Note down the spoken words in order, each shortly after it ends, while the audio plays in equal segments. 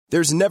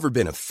There's never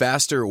been a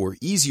faster or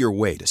easier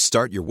way to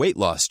start your weight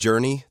loss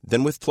journey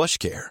than with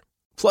PlushCare.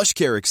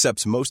 PlushCare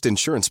accepts most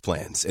insurance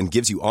plans and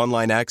gives you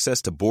online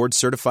access to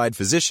board-certified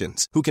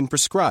physicians who can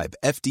prescribe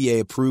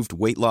FDA-approved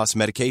weight loss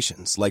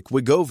medications like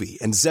Wegovy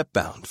and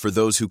Zepbound for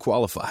those who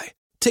qualify.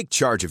 Take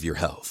charge of your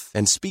health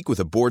and speak with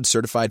a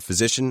board-certified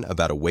physician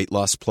about a weight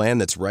loss plan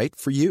that's right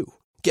for you.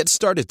 Get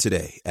started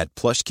today at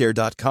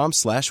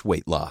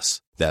plushcare.com/weight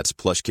loss. That's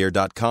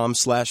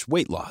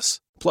plushcare.com/weight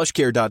loss.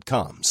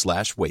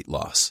 plushcare.com/weight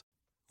loss.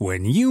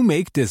 When you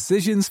make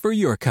decisions for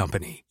your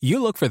company,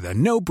 you look for the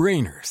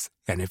no-brainers.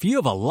 And if you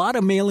have a lot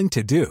of mailing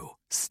to do,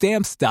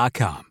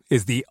 Stamps.com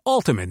is the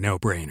ultimate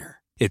no-brainer.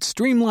 It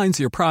streamlines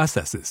your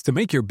processes to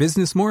make your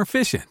business more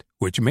efficient,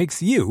 which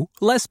makes you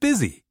less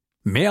busy.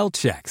 Mail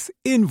checks,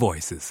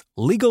 invoices,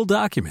 legal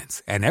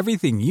documents, and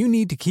everything you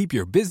need to keep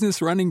your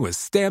business running with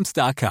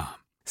Stamps.com.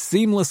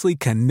 Seamlessly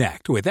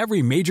connect with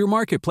every major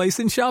marketplace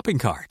and shopping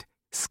cart.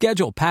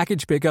 Schedule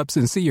package pickups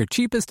and see your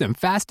cheapest and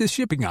fastest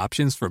shipping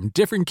options from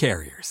different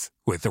carriers,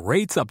 with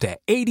rates up to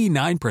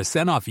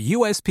 89% off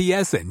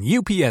USPS and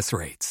UPS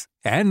rates.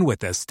 And with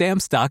the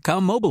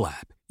Stamps.com mobile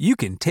app, you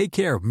can take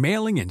care of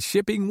mailing and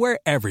shipping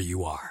wherever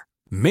you are.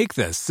 Make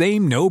the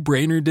same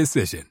no-brainer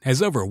decision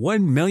as over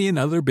 1 million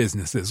other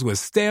businesses with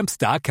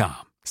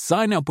Stamps.com.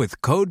 Sign up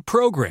with code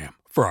PROGRAM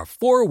for a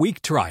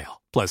 4-week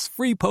trial, plus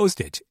free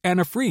postage and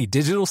a free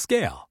digital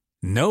scale.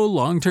 No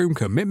long-term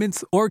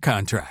commitments or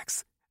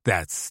contracts.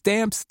 That's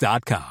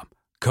Stamps.com.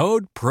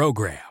 Code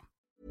PROGRAM.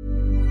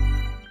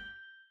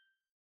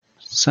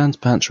 Sans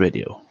Pants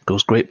Radio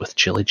goes great with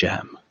chili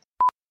jam.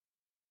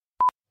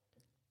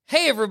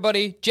 Hey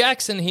everybody,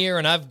 Jackson here,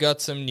 and I've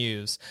got some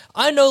news.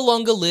 I no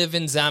longer live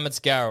in Zamet's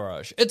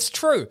garage. It's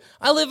true,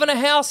 I live in a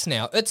house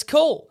now. It's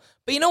cool.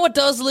 But you know what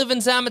does live in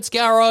Zamet's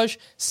garage?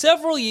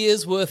 Several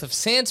years worth of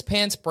Sans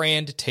Pants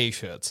brand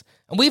t-shirts.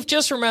 And we've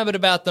just remembered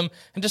about them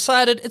and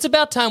decided it's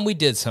about time we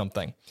did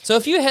something. So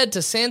if you head to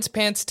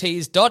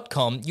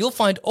SansPantsTees.com, you'll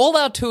find all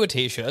our tour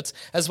t-shirts,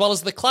 as well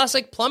as the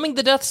classic Plumbing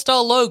the Death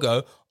Star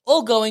logo,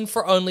 all going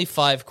for only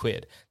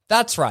 £5.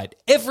 That's right,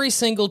 every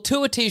single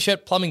tour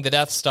t-shirt Plumbing the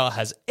Death Star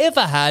has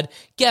ever had,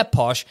 Get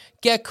Posh,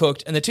 Get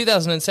Cooked, and the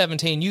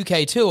 2017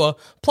 UK tour,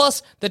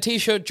 plus the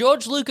t-shirt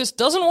George Lucas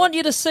doesn't want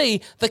you to see,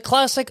 the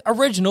classic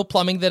original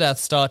Plumbing the Death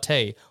Star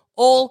tee.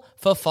 All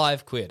for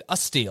 £5, a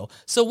steal.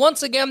 So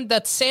once again,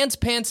 that's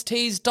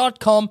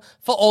SansPantsTees.com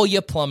for all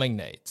your plumbing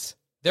needs.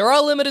 There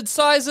are limited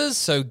sizes,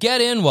 so get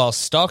in while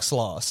stocks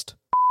last.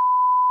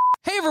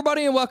 Hey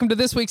everybody, and welcome to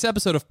this week's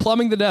episode of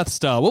Plumbing the Death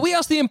Star, where we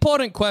ask the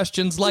important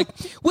questions like,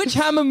 which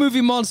Hammer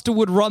movie monster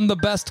would run the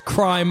best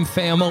crime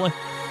family?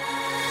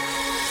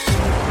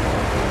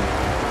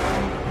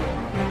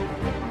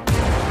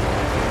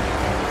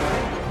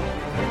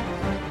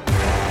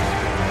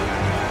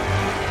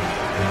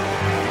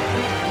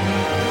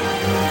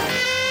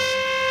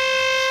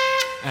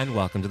 And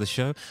welcome to the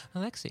show,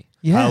 Alexi.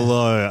 Yeah.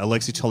 Hello,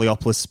 Alexi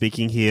Toliopoulos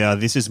speaking here.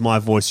 This is my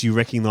voice. You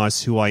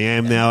recognize who I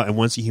am now, and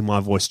once you hear my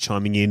voice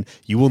chiming in,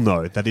 you will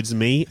know that it's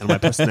me, and my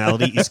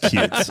personality is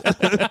cute.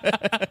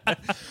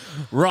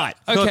 Right.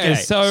 Okay,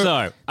 so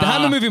the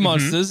Hammer movie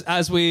monsters,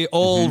 as we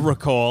all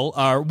recall,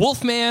 are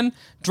Wolfman,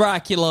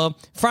 Dracula,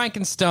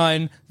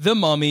 Frankenstein, The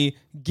Mummy,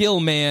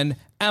 Gillman.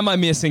 Am I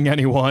missing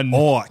anyone?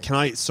 Oh,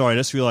 I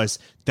just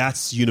realized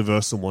that's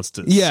Universal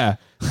Monsters. Yeah.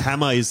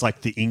 Hammer is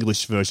like the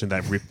English version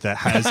that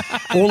has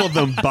all of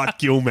them but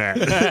Gillman.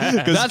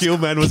 Because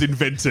Gillman was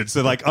invented.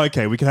 So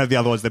okay, we can have the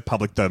other ones, they're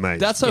public domain.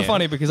 That's so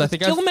funny because I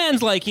think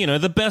Gillman's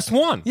the best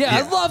one. Yeah,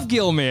 I love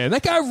Gillman.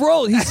 That guy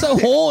rolls. He's so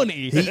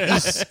horny.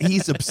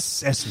 He's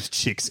obsessed with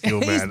chicks,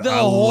 Gillman. He's the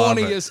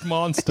horniest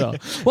monster.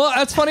 Well,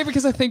 that's funny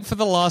because I think for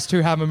the last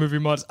two Hammer movie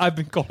monsters, I've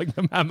been calling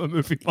them Hammer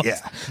movie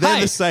monsters. Yeah, they're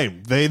the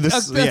same.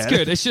 That's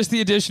good. It's just the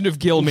addition of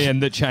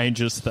Gillman that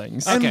changes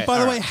things. And by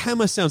the way,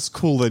 Hammer sounds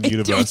cooler than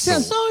Universal. It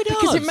sounds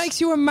because it makes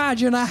you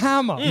imagine a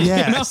hammer.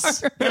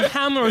 Yes. A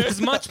hammer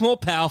is much more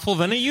powerful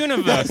than a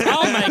universe.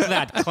 I'll make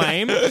that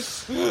claim.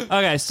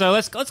 Okay, so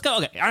let's go.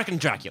 Okay, I reckon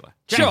Dracula.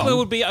 Dracula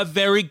would be a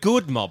very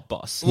good mob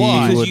boss.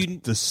 Why? He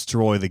would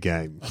destroy the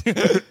game.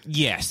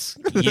 Yes.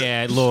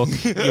 Yeah, look,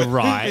 you're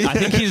right. I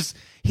think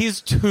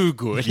he's too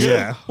good.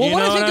 Yeah. Well,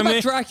 what I think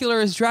about Dracula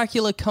is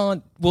Dracula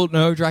can't... Well,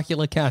 no,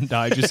 Dracula can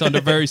die, just under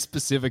very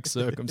specific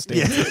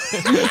circumstances.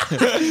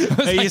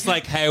 He's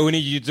like, hey, we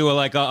need you to do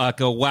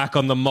a whack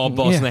on the mob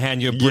boss and they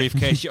hand you a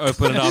briefcase. You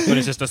open it up and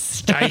it's just a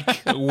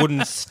steak, a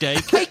wooden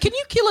steak. Hey, can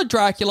you kill a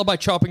Dracula by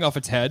chopping off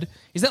its head?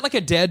 Is that like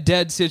a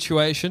dead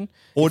situation?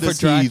 Or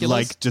does he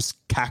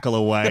just cackle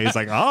away? He's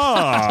like,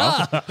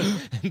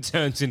 and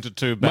turns into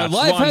two bats.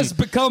 My life has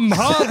become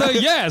harder,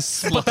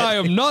 yes, but I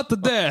am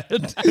not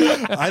dead.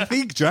 I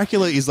think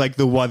Dracula is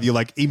the one you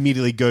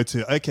immediately go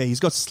to, okay, he's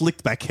got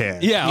slicked back back hair.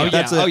 Yeah,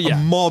 That's oh, a yeah.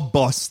 mob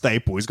boss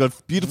staple. He's got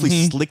beautifully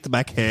slicked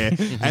back hair.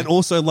 And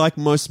also, like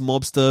most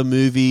mobster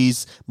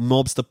movies,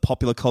 mobster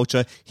popular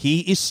culture, he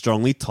is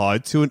strongly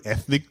tied to an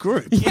ethnic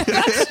group. Yeah,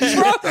 that's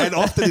true. And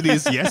often it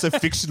is, yes, a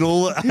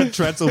fictional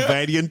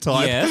Transylvanian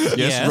type,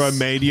 Yes.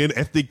 Romanian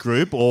ethnic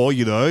group, or,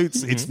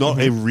 it's not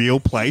a real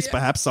place,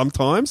 perhaps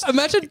sometimes.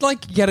 Imagine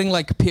like getting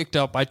like picked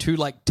up by two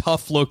like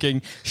tough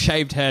looking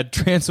shaved head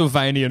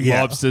Transylvanian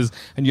Yeah. mobsters,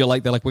 and you're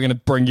like, they're like, we're gonna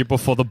bring you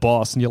before the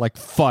boss, and you're like,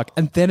 fuck,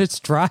 and then it's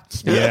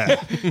Dracula.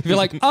 Yeah. You're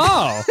like,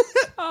 oh,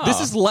 this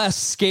is less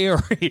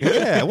scary.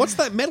 Yeah, what's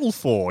that metal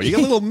for? You got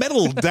a little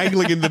metal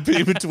dangling in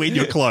between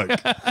your cloak.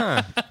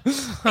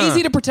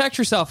 Easy to protect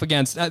yourself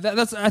against.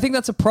 I think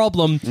that's a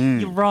problem.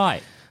 You're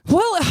right.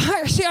 Well,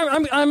 see,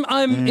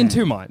 I'm in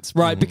two minds,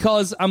 right?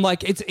 Because I'm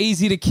like, it's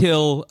easy to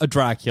kill a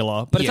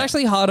Dracula, but it's Yeah.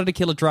 actually harder to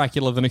kill a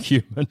Dracula than a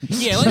human.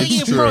 Yeah, like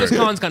pros,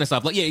 cons kind of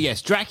stuff. Like,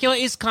 yes, Dracula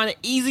is kind of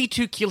easy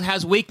to kill,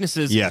 has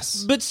weaknesses.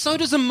 Yes. But so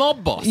does a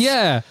mob boss.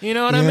 Yeah. You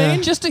know what I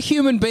mean? Just a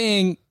human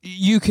being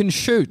you can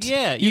shoot.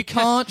 Yeah, You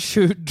can't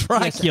shoot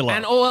Dracula.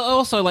 And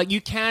also, like, you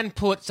can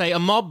put, say, a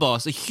mob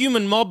boss, a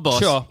human mob boss,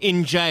 Sure.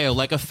 in jail,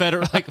 like a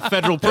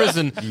federal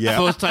prison Yeah.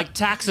 for like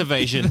tax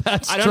evasion.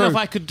 That's I don't know true. if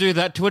I could do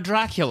that to a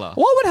Dracula.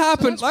 What would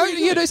happen?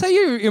 Like, say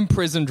you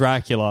imprison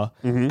Dracula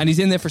and he's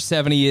in there for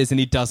 70 years and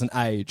he doesn't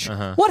age.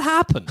 What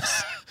happens?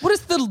 What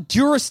is the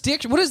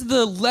jurisdiction? What is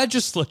the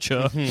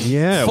legislature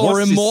Yeah, for what's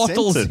his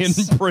immortals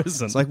sentence? in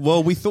prison? It's like,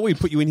 well, we thought we'd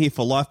put you in here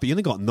for life, but you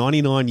only got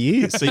 99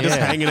 years, so you're just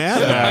hanging out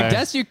there. I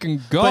guess you can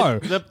go.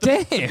 The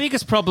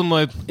biggest problem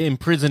with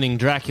imprisoning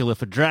Dracula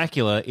for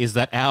Dracula is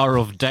that hour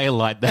of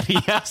daylight that he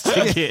has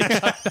to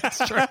get.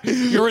 That's true.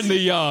 You're in the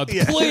yard.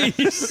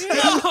 Please.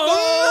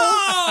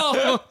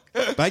 No.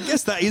 But I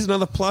guess that is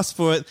another plus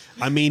for it.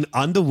 I mean,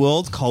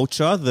 underworld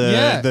culture,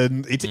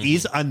 it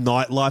is a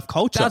nightlife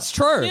culture. That's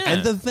true. Yeah.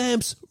 And the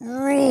vamps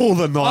rule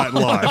the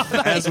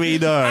nightlife, as we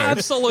know.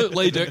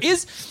 Absolutely do.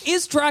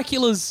 Is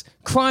Dracula's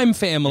crime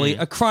family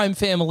a crime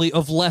family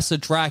of lesser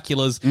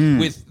Draculas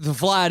with the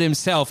Vlad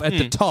himself at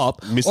the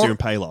top? Mr.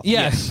 Impaler.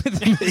 Yeah,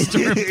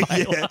 Mr.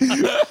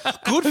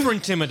 Impaler. Good for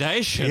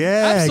intimidation.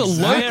 Yeah, Absolutely.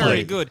 exactly.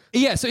 Very good.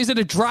 Yeah, so is it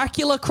a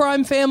Dracula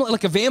crime family,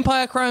 like a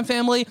vampire crime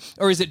family,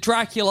 or is it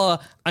Dracula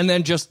and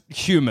then just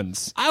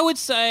humans? I would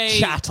say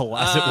Chattel,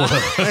 as it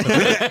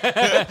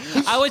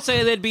were. I would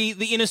say there'd be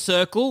the inner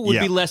circle would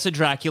Yeah. be lesser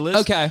Draculas.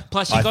 Okay.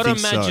 Plus, you I got to think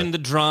so. imagine the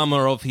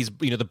drama of his,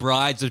 the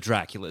brides of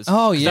Draculas.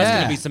 Oh, So yeah. that's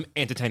going to be some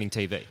entertaining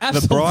TV. The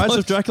Absolutely. brides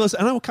of Dracula's,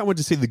 and I can't wait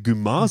to see the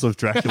Gumas of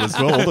Dracula as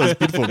well, all those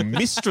beautiful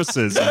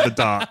mistresses of the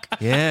dark.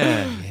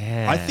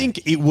 Yeah. I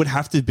think it would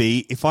have to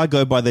be, if I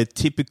go by the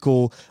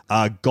typical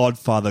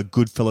Godfather,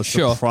 Goodfellas,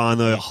 Sure.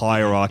 Soprano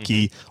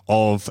hierarchy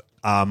of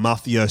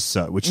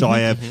mafioso, which I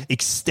have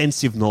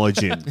extensive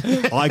knowledge in.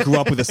 I grew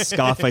up with a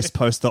Scarface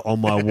poster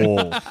on my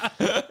wall.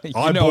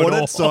 I know bought it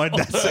all. it, so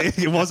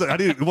it wasn't.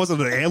 It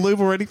wasn't an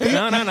heirloom or anything.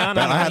 No, But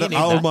I had you it need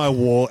on that. my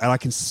wall, and I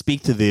can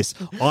speak to this.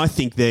 I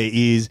think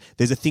there's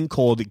a thing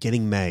called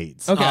getting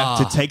maids. Okay.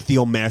 To take the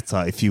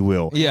omerta, if you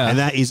will. Yeah. And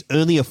that is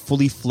only a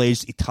fully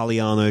fledged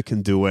Italiano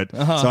can do it.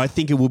 So I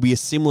think it will be a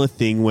similar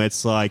thing where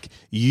it's like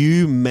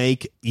you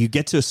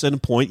get to a certain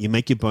point, you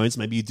make your bones,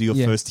 maybe you do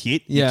your first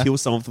hit, Yeah. you kill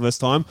someone for the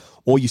first time,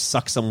 or you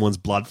suck someone's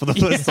blood for the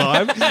first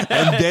time,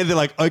 and then they're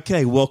like,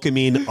 okay, welcome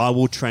in, I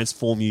will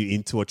transform you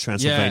into a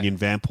Transylvanian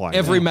vampire.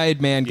 Every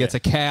made man gets a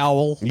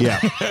cowl, Yeah.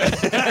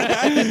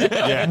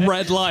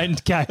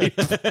 red-lined cape.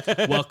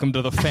 Welcome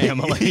to the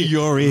family.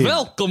 You're in.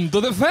 Welcome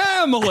to the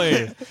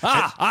family.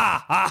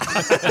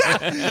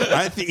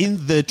 I think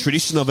in the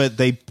tradition of it,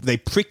 they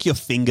prick your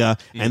finger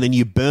and then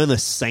you burn a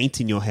saint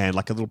in your hand,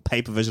 like a little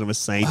paper version of a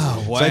saint.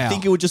 Oh, wow. So I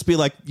think it would just be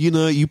like,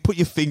 you put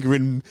your finger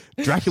in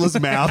Dracula's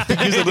mouth, he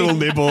gives a little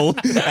nibble,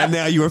 and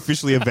now you're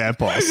officially a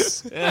vampire.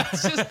 It's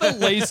just the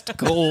least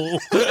cool.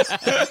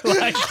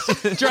 Like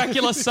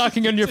Dracula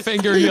sucking on your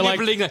finger, and you're like,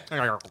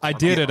 I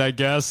did it, I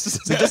guess.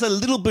 So just a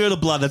little bit of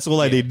blood, that's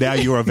all I need. Now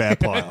you're a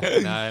vampire.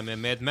 I'm a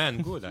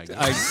madman. Good, I guess.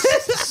 I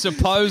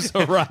suppose,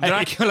 right?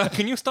 Dracula,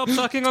 can you stop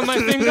sucking on my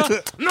finger?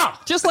 No.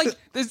 Just like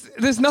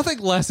there's nothing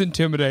less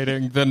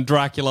intimidating than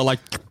Dracula, like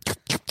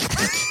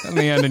in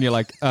the end, and you're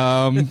like,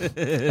 I don't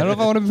know if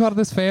I want to be part of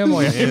this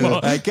family anymore.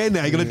 Okay,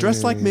 now you're going to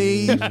dress like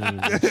me.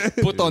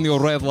 Put on your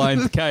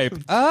red-lined cape.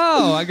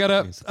 Oh, I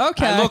gotta.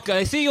 Okay, Look,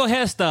 I see your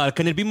hairstyle.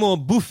 Can it be more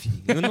boofy?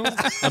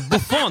 A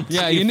bouffant,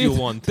 yeah, if you need. you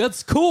want.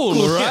 That's cool,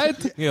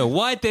 right? Yeah,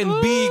 white and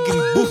big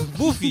and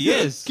boofy,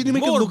 yes. Can you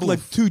make it More look boof.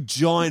 like two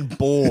giant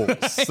balls?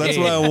 That's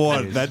what I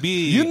want. That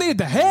You need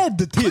the head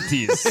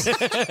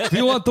titties if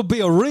you want to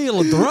be a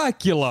real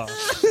Dracula.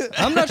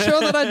 I'm not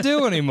sure that I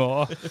do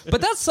anymore.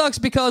 But that sucks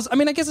because, I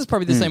mean, I guess it's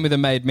probably the same with a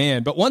made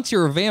man, but once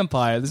you're a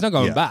vampire, there's no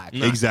going back.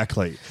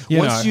 Exactly. You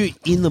Once know. you're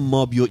in the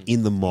mob, you're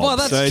in the mob. Well,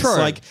 that's so it's true.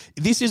 like,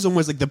 this is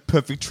almost like the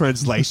perfect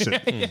translation.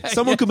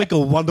 Someone could make a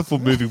wonderful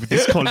movie with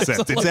this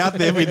concept. It's out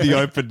there in the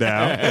open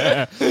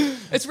now.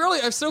 It's really,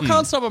 I still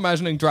can't stop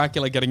imagining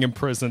Dracula getting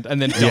imprisoned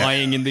and then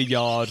dying in the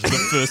yard the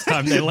first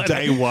time they let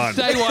Day him. one.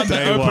 Day one, they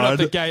Day open one. up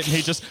the gate and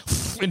he just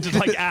into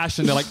like ash,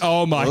 and they're like,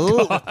 "Oh my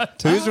god,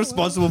 Who's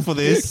responsible for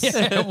this?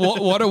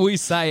 what do we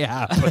say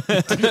happened?"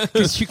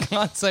 Because you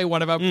can't say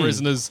one of our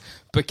prisoners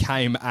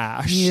became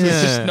ash.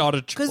 It's just not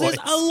a choice. Because there's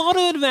a lot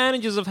of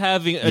advantages of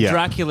having a Yeah.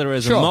 Dracula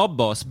as Sure. a mob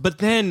boss, but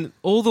then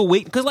all the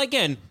week, because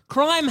again,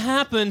 crime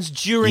happens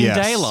during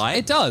Yes. daylight.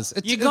 It does.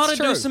 You got to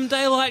do some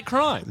daylight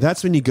crime.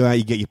 That's when you go out,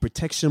 you get your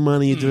protection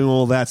money, you're doing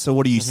all that. So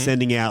what are you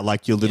sending out,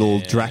 like your little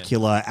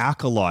Dracula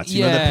acolytes?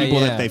 You know, the Yeah,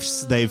 people yeah.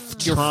 that they've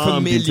Your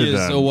charmed into familiars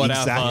them. or whatever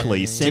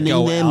Exactly, to sending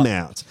go them out.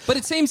 out. But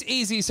it seems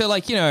easy. So,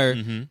 like,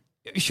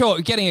 sure,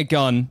 getting a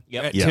gun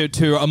Yep.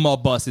 to a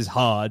mob boss is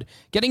hard.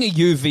 Getting a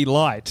UV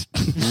light,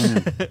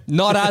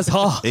 not as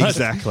hard.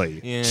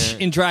 Exactly. Yeah.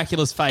 In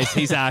Dracula's face,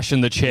 he's ash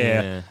in the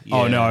chair. Yeah,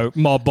 Oh yeah. no,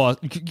 mob boss,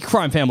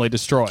 crime family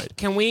destroyed.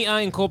 Can we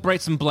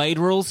incorporate some Blade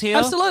rules here?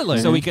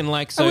 Absolutely. So we can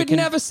like. So I would can,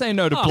 never say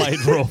no to Oh, Blade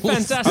rules.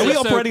 Fantastic. Are we So-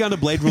 operating under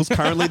Blade rules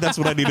currently? That's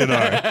what I need to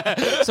know.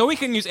 So we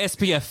can use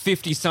SPF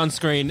 50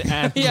 sunscreen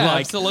and Yeah,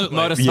 like absolutely.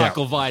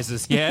 motorcycle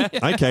visors. Yeah.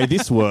 Okay,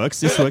 this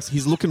works.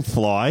 He's looking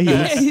fly. He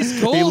looks, he's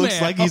cool he looks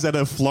now. like he's at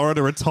a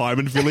Florida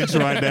retirement village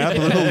right now.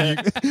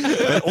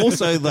 But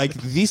also, like,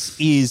 this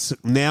is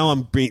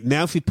now.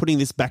 Now if you're putting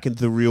this back into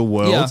the real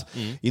world,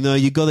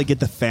 you got to get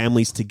the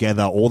families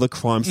together. All the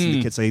crime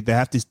syndicates, they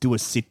have to do a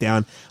sit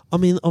down. I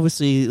mean,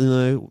 obviously,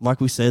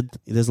 like we said,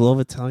 there's a lot of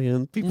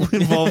Italian people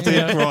involved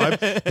in crime.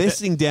 They're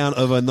sitting down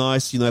over a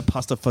nice,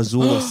 pasta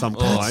fazool of some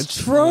kind.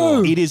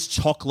 true. It is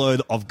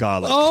chockload of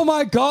garlic. Oh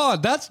my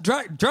god, that's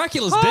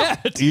Dracula's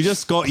dead.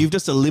 You've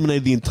just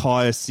eliminated the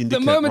entire The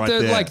syndicate. moment right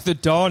that there. like the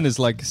Don is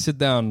like, sit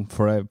down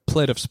for a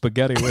plate of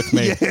spaghetti with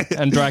me,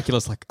 and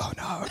Dracula's like, oh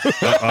no,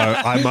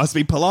 I must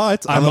be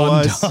polite. I'm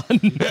Otherwise,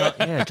 undone.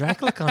 Yeah.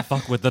 Dracula can't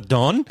fuck with the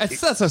Don. That's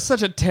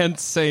such a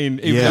tense scene,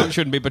 even Yeah. though it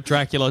shouldn't be. But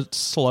Dracula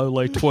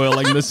slowly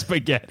twirling the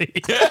spaghetti,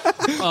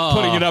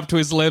 putting it up to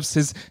his lips.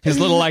 His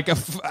little like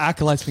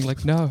acolytes being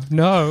like, no,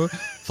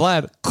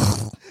 Vlad.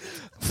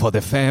 For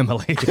the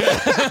family.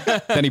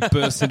 Then he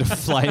bursts into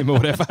flame or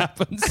whatever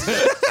happens.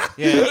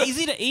 Yeah.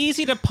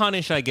 Easy to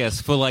punish, I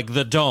guess, for like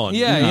the Don.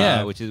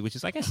 Yeah. Which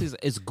is I guess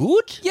is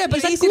good. Yeah, but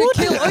Is that easy good?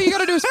 to kill. All you got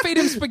to do is feed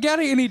him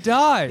spaghetti and he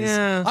dies.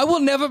 Yeah. I will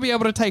never be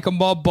able to take a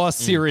mob boss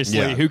seriously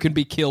Yeah. who can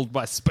be killed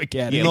by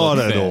spaghetti. not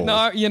at all.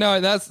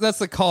 No, that's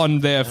the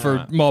con there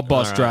for mob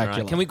boss All right, all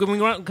Dracula. right.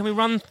 Can we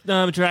run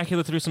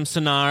Dracula through some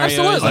scenarios?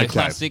 Absolutely. Like Okay.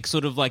 classic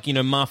sort of like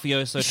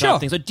mafioso Sure. type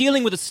thing. So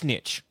dealing with a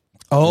snitch.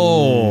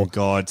 oh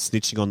god,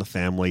 snitching on the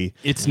family.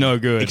 It's no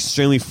good.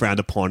 Extremely frowned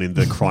upon in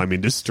the crime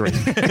industry.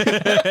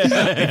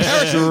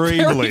 Very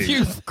Extremely.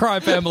 few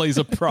crime families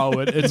are pro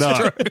it. It's No.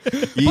 true.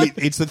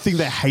 It's the thing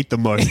they hate the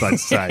most, I'd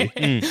say.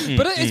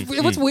 But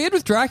what's weird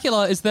with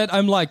Dracula is that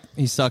I'm like,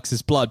 he sucks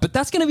his blood. But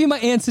that's going to be my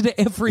answer to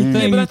everything.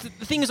 Yeah, but that's,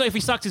 the thing is, though, if he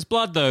sucks his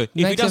blood, though, if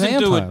he Makes a doesn't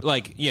do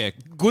vampire.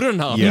 it, good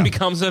enough, Yeah. he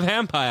becomes a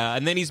vampire,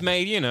 and then he's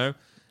made,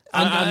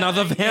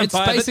 another It's vampire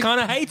that basic-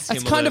 kind of hates him.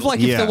 It's a kind of little.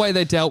 like Yeah. if the way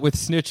they dealt with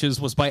snitches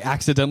was by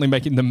accidentally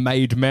making them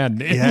made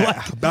men. Yeah,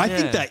 Like, but I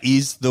think that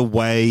is the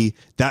way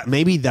that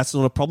maybe that's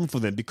not a problem for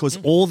them because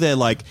all their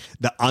like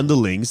the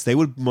underlings, they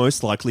would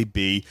most likely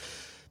be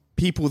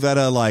people that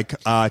are like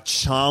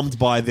charmed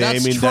by them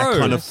That's in that true.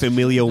 kind of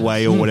familiar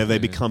way or whatever. They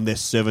become their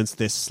servants,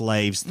 their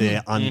slaves,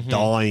 their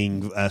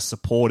undying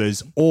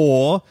supporters,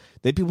 or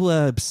they're people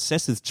that are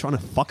obsessed with trying to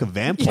fuck a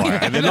vampire,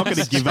 and they're not going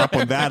to give up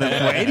on that for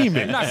any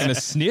minute. I'm not going to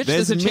snitch.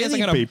 There's There's a chance I'm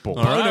many going to people.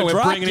 All right, we're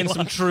Dracula. bringing in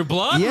some True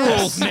Blood Yes.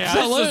 rules now.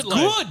 Absolutely. This is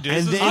good. This And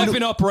is then- I've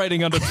been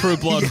operating under True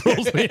Blood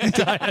rules the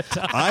entire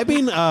time. I've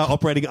been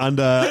operating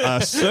under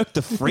Cirque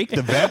the Freak,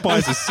 the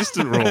vampire's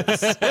assistant rules.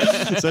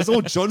 So it's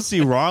all John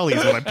C. Reilly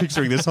is what I'm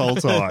picturing this whole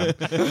time.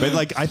 But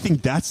like, I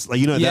think that's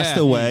that's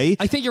the way.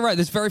 I think you're right.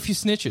 There's very few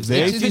snitches.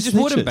 Very There few just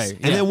wouldn't be. snitches.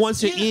 And then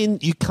once you're in,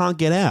 you can't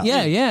get out.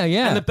 Yeah.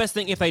 And the best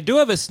thing, if they do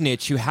have a snitch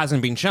who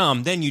hasn't been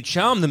charmed, then you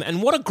charm them.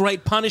 And what a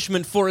great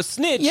punishment for a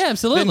snitch. Yeah,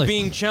 absolutely. Than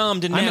being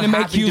charmed and I'm now going to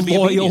make having you to be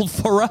loyal obedient.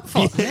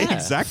 forever. Yeah,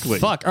 exactly.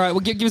 Fuck. All right,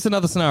 well, give us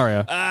another scenario.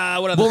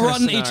 What other We'll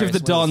kind run each of the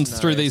scenarios? What Dons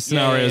other through these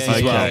scenarios? scenarios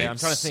as well. Okay. I'm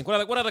trying to think.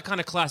 What other kind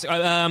of classic?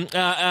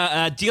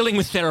 Dealing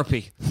with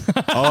therapy.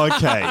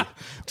 Okay.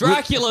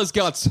 Dracula's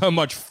got so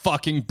much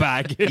fucking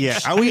baggage. Yeah.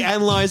 Are we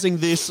analysing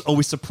this or are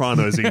we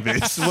sopranosing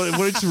this?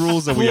 Which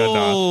rules are we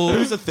under?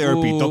 Who's the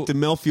therapy? Dr.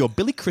 Melfi or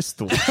Billy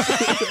Crystal?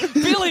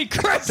 Billy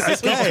Crystal.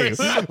 Okay.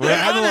 We're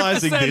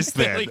analysing 100% this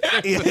then. Billy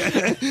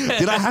Yeah.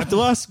 Did I have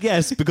to ask?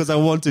 Yes, because I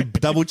want to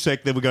double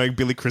check that we're going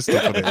Billy Crystal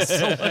for this.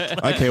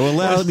 Okay, well,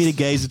 allow me to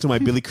gaze into my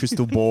Billy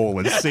Crystal ball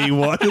and see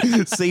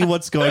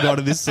what's going on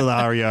in this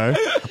scenario.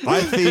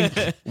 I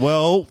think,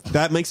 well,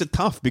 that makes it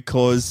tough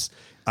because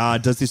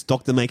does this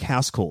doctor make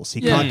house calls? He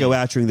can't go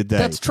out during the day.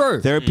 That's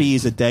true. Therapy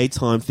is a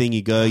daytime thing.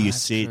 You go, you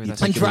sit, you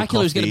take And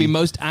Dracula's going to be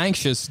most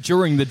anxious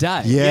during the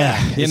day.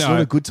 Yeah, you it's know.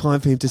 not a good time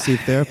for him to see a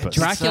therapist.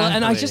 Dracula,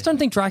 and I just don't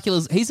think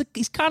Dracula's.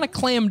 He's kind of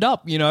clammed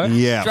up, you know.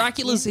 Yeah.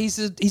 Dracula's he's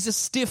a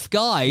stiff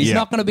guy. He's Yeah.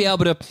 not going to be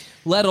able to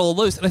let it all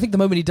loose. And I think the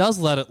moment he does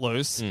let it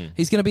loose,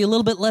 he's going to be a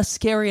little bit less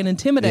scary and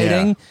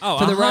intimidating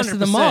for the rest of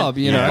the 100%. mob.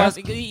 You know. Plus,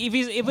 if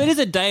it is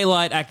a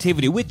daylight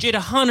activity, which it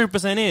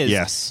 100% is,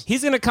 Yes.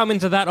 he's going to come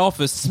into that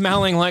office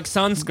smelling smelling like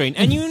sunscreen,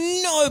 and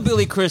you know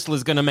Billy Crystal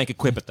is going to make a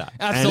quip at that.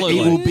 Absolutely.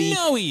 And it will be,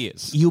 No, he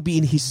is. You'll be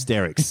in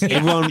hysterics.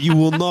 Everyone, you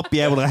will not be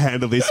able to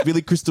handle this.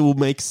 Billy Crystal will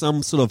make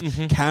some sort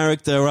of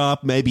character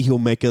up. Maybe he'll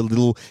make a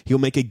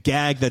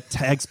gag that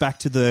tags back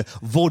to the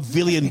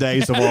vaudevillian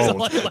days of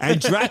old. And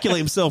Dracula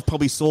himself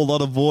probably saw a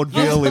lot of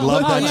vaudeville. He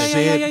loved that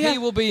shit. He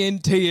will be in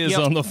tears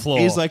on the floor.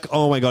 He's like,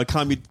 oh my God, I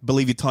can't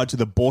believe you're tied to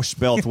the Borscht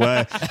belt,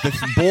 where the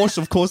Borscht,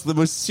 of course, the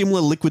most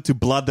similar liquid to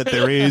blood that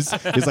there is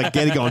like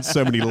getting on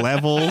so many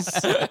levels.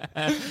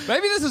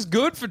 Maybe this is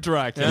good for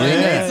Dracula.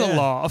 Yeah. He needs a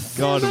laugh.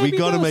 God, we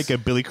got to make a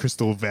Billy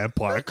Crystal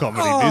vampire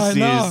comedy.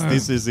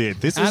 This is it.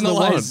 This is the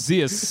one. Analyze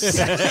this.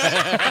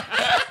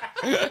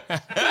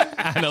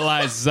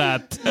 Analyze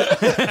that.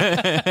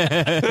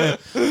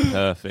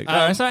 Perfect.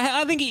 So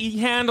I think he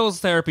handles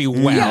therapy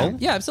well.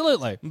 Yeah,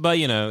 absolutely. But,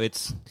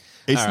 it's...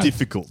 It's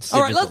difficult. All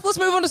right, let's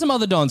move on to some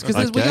other dons,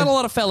 because we got a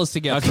lot of fellas to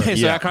get through. Okay,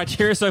 so Yeah. our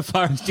criteria so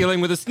far is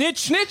dealing with a snitch.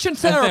 Snitch and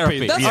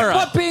therapy. That's Yeah.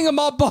 what being a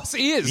mob boss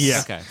is.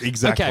 Yeah, Okay.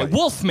 exactly. Okay,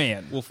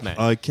 Wolfman. Wolfman.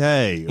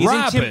 Okay. He's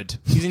Rabid.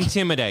 He's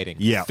intimidating.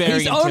 Yeah. Very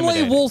He's only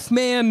intimidating.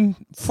 Wolfman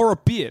for a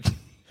bit.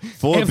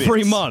 For Every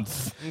bits.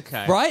 month.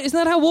 Okay. Right? Isn't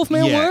that how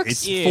Wolfman Yeah, works?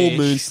 it's Ish. full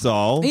moon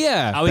style.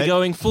 Yeah. Are we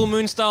going full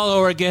moon style,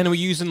 or again, are we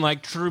using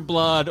like True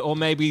Blood, or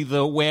maybe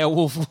the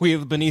werewolf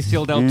with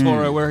Benicio del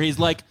Toro, where he's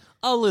like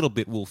a little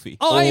bit wolfy?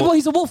 Oh, well,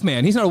 he's a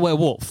wolfman. He's not a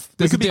werewolf.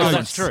 There's a difference.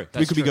 that's true.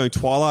 We could be going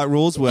Twilight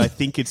rules, where I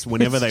think it's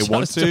whenever they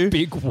want Just to. a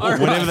big wolf.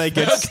 Whenever they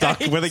get stuck,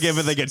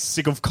 whenever they get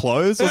sick of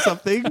clothes or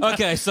something.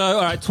 Okay, so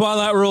all right,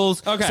 Twilight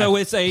rules. Okay. So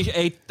it's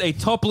a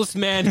topless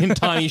man in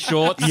tiny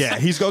shorts. Yeah,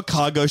 he's got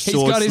cargo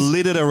shorts got his-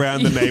 littered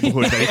around the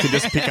neighborhood that he can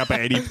just pick up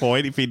at any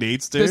point if he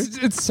needs to.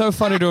 It's so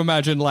funny to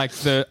imagine like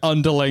the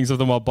underlings of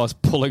the mob boss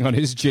pulling on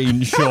his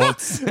jean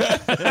shorts,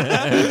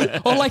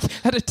 or like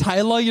at a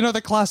tailor,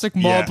 the classic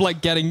mob, Yeah.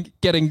 like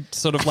getting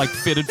sort of like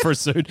fitted for a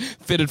suit,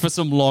 fitted for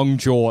some long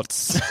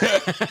jorts.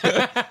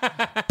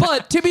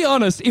 But to be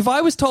honest, if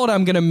I was told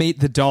I'm going to meet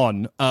the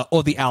Don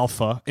or the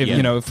Alpha,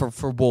 if,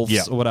 for wolves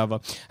Yeah. or whatever,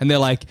 and they're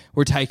like,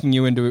 we're taking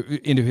you into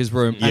his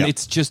room, and Yeah.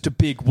 it's just a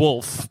big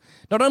wolf.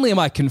 Not only am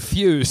I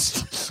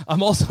confused,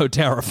 I'm also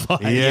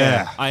terrified.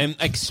 Yeah. I am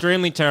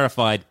extremely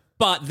terrified.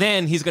 But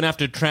then he's going to have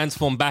to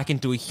transform back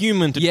into a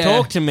human to Yeah.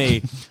 talk to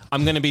me.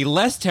 I'm going to be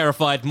less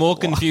terrified, more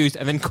confused,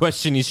 and then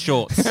question his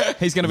shorts.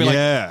 He's going to be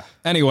Yeah. like,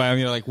 anyway, I'm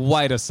going to like,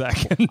 wait a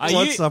second. Are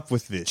What's you- up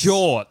with this?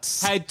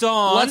 Jorts. Hey,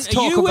 Don, Let's are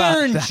talk you about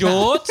wearing that.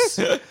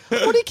 jorts?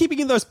 What are you keeping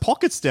in those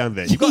pockets down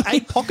there? You've got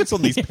 8 pockets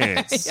on these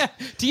pants. Yeah.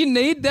 Do you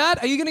need that?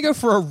 Are you going to go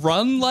for a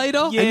run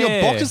later? Yeah. And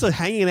your boxes are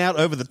hanging out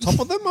over the top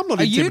of them? I'm not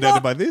Are you intimidated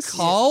not by this.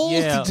 cold?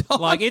 Yeah,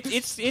 Don? like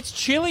it's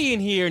chilly in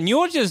here, and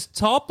you're just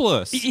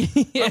topless.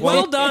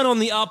 Well done on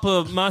the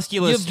upper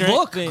muscular You strength.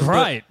 look thing,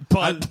 great,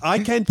 but I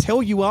can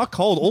tell you are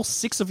cold. All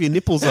 6 of your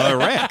nipples are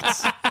erect.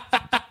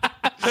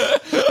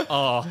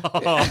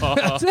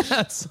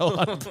 that's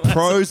so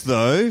Pros,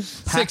 though,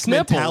 6 pack nipples.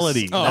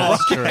 mentality. Oh,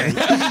 that's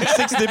true.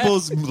 6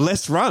 nipples,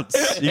 less runts.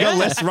 You got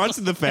less runts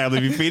in the family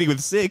if you're feeding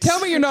with 6. Tell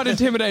me you're not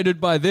intimidated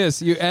by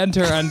this. You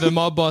enter and the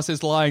mob boss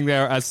is lying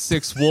there as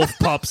 6 wolf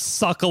pups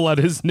suckle at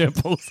his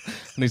nipples.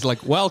 And he's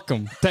like,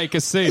 welcome, take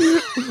a seat.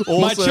 My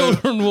Also-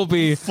 children will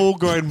be...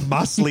 full-grown,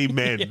 muscly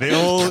men. They're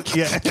all,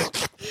 yeah.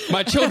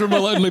 My children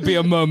will only be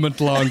a moment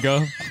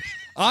longer.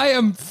 I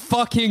am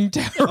fucking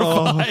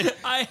terrified.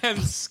 I am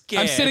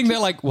scared. I'm sitting there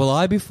like, will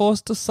I be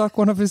forced to suck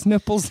one of his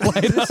nipples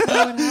later? Is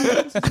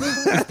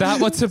that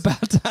what's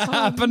about to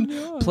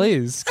happen?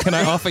 Please, can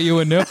I offer you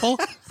a nipple?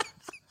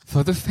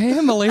 For the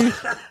family.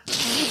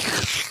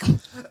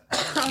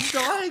 I'm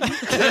dying.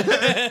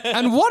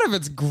 And what if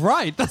it's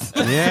great? That's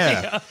the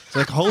Yeah. It's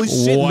like, holy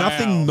shit, Wow,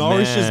 nothing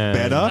nourishes man.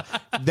 better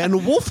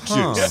than wolf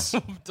juice.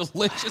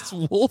 delicious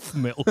wolf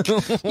milk.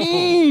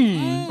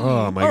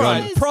 Oh, my All God.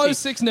 right, pro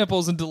 6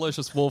 nipples and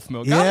delicious wolf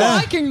milk. Yeah.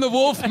 I'm liking the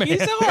wolf milk.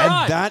 He's all And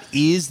right. that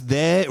is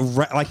their,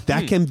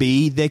 that can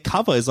be their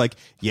cover. It's like,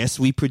 yes,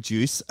 we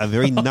produce a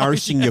very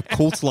nourishing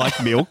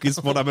Yakult-like milk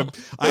is what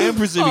I am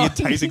presuming it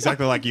tastes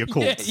exactly like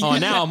Yakult. Yeah, Oh,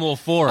 now I'm all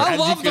for it. I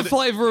love the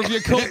flavor of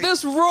Yakult.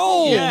 This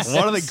rules. Yes.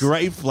 One of the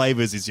great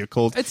flavors is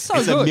Yakult. It's so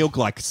a good.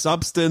 milk-like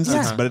substance,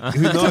 Yeah. but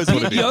who knows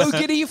what it is.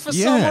 Yogurty for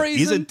Yeah. some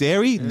reason. Is it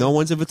dairy? No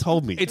one's ever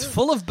told me. It's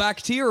full of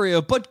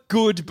bacteria, but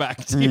good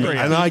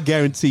bacteria. And I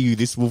guarantee you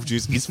this wolf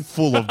juice is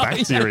full of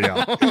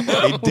bacteria.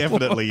 It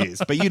definitely is.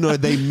 But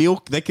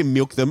they can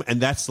milk them,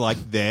 and that's like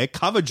their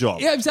cover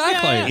job. Yeah,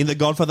 exactly. In The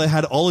Godfather, they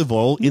had olive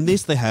oil. In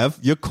this, they have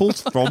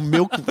Yakult from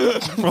milk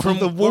from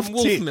the wolf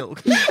tit.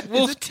 milk.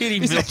 Wolf titty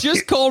Is milk. it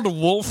just called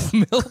wolf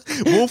milk?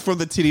 Wolf from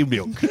the titty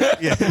milk.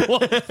 Yeah.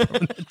 Wolf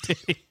from the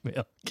titty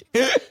milk.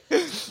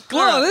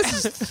 Oh,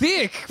 this is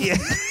thick. Yeah.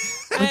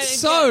 It's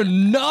so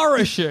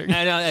nourishing.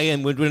 And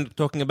again, we're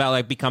talking about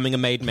like becoming a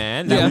made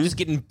man. That Yeah. we're just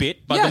getting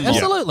bit by Yeah, the mob,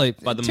 absolutely.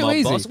 by the Too mob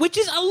easy. boss, which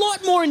is a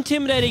lot more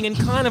intimidating and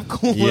kind of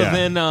cooler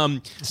Yeah.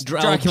 than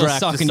Dracula Drac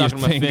sucking just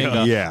your my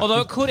finger. Yeah. Although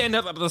it could end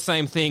up the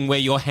same thing where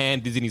your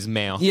hand is in his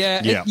mouth.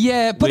 Yeah, Yeah.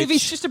 yeah. But if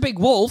Which- he's just a big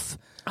wolf,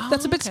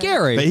 That's a bit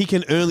scary. But he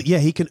can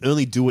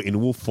only do it in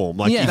wolf form.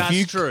 Like Yeah. if That's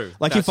you, true.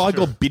 Like That's if I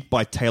true. got bit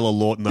by Taylor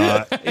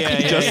Lautner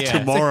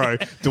tomorrow,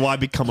 do I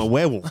become a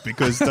werewolf?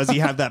 Because does he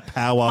have that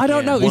power? I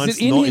don't know. once Is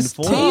it in not his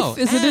informed?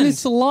 teeth? Is it in his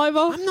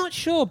saliva? I'm not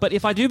sure, but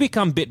if I do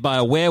become bit by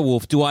a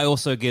werewolf, do I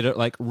also get it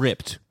like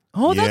ripped?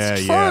 Oh,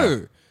 that's Yeah,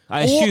 true.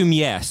 I assume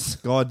yes.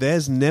 God,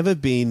 there's never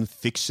been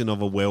fiction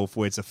of a werewolf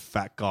where it's a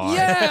fat guy.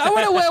 Yeah, I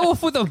want a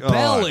werewolf with a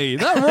belly.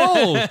 That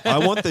rule. I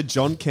want the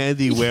John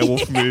Candy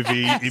werewolf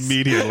movie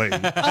immediately.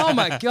 Oh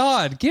my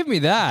god, give me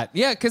that.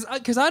 Yeah, because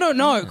I don't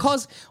know,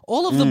 because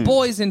all of the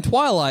boys in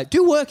Twilight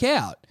do work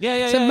out.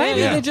 Yeah, So maybe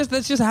yeah.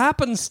 that's just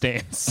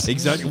happenstance.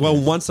 Exactly. Well,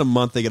 once a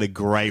month they get a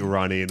great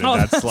run in, and Oh,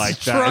 that's that's like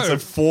true. that.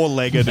 It's a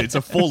four-legged, it's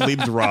a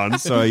four-limbed run,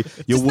 so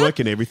you're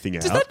working everything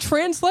out. Does that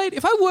translate?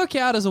 If I work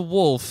out as a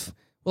wolf,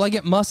 will I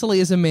get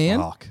muscly as a man?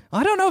 Fuck.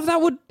 I don't know if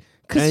that would.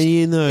 Because And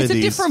you know it's a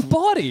these- different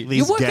body. These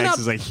You're working out.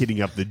 gangsters are hitting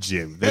up the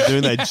gym. They're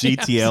doing that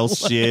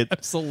GTL shit.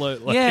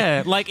 Absolutely.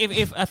 Yeah, like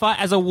if I,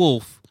 as a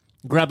wolf,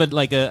 grab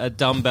a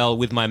dumbbell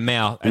with my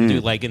mouth and do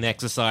like an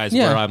exercise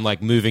Yeah. where I'm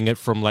like moving it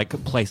from like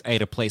place A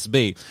to place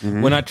B.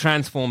 When I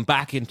transform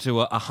back into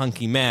a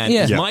hunky man,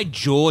 Yeah. is Yeah. my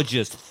jaw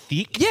just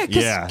thick? Yeah,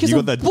 Yeah, because you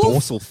got that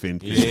dorsal fin.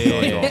 going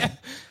on. Yeah.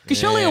 Because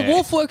surely a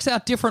wolf works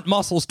out different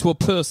muscles to a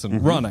person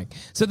running.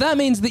 So that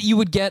means that you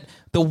would get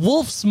the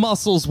wolf's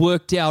muscles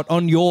worked out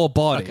on your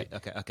body.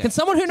 Okay. Can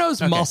someone who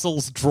knows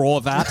muscles draw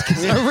that?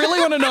 Because I really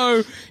want to know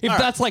if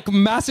that's like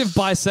massive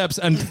biceps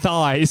and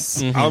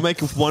thighs. I'll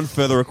make one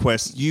further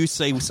request. You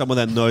say someone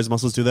that knows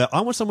muscles do that. I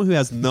want someone who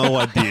has no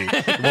idea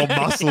what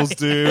muscles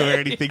do or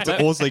anything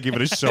to also give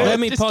it a shot. Let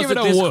me Just give posit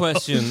it a this whirl.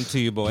 question to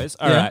you boys.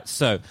 All Yeah. right,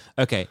 so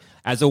okay,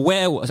 as a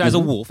werewolf, as a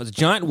wolf, as a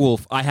giant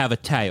wolf, I have a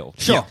tail.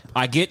 Sure. Yeah.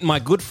 I get my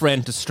good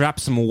friend to strap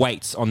some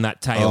weights on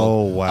that tail.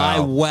 Oh, wow. I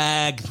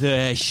wag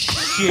the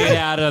shit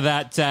out of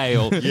that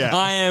tail. Yeah.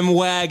 I am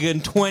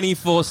wagging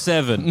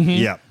 24/7.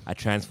 Yep. I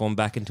transform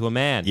back into a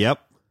man. Yep.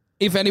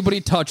 If anybody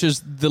touches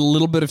the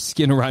little bit of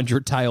skin around your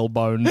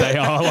tailbone, they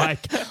are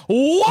like,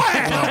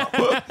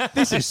 wow,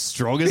 This is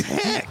strong as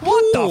heck.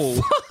 what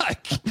the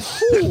fuck?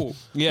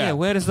 Yeah.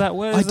 Where does that?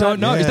 Where I does don't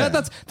know. Is Yeah.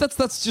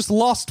 that's just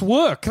lost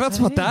work? That's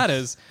what that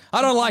is.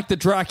 I don't like the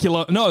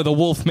Dracula. No, the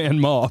Wolfman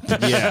mob.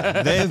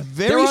 Yeah, they're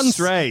very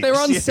strange. They're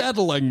Yeah.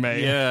 unsettling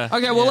me. Yeah.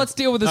 Okay, well, let's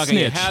deal with the Okay,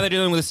 snitch. how are they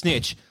dealing with a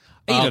snitch?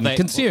 Eaten,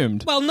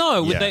 consumed. Well,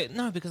 no,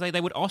 Yeah. because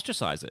they would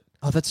ostracize it.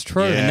 Oh, that's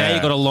true. Yeah. And now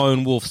you got a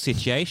lone wolf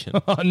situation.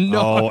 Oh, no.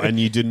 Oh, and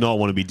you do not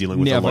want to be dealing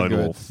with Never a lone good.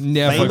 wolf.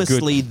 Never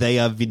Famously, they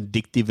are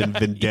vindictive and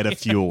vendetta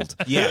fueled.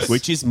 Yes.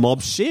 which is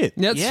mob shit.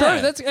 That's Yeah.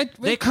 true.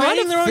 They're it kind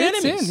creating of their own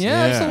fits enemies. in.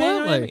 Yeah, Yeah.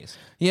 absolutely. Enemies.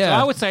 Yeah.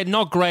 So I would say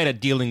not great at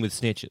dealing with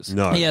snitches.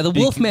 No. Yeah, the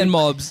Wolfman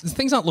mobs.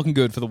 Things aren't looking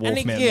good for the And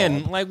Wolfman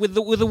again, mob. like with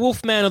the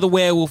Wolfman or the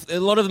werewolf, a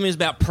lot of them is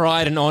about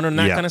pride and honor and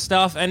that Yeah. kind of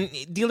stuff. And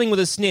dealing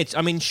with a snitch,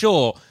 I mean,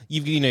 sure,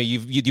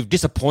 you've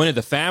disappointed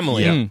the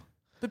family, Yeah.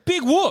 but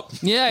big whoop.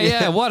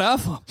 Yeah,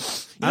 whatever.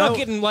 You're not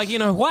getting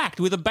whacked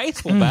with a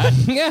baseball bat.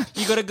 Yeah.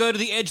 You got to go to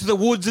the edge of the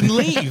woods and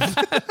leave.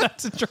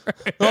 That's true.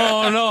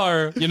 Oh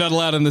no! You're not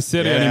allowed in the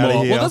city Get outta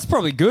anymore. here. Well, that's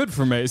probably good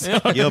for me. So.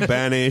 You're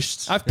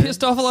banished. I've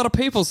pissed off a lot of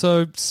people,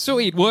 so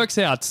sweet, works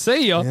out.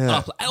 See ya.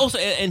 Yeah. Also,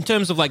 in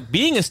terms of like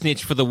being a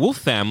snitch for the wolf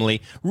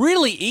family,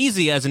 really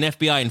easy as an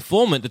FBI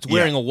informant that's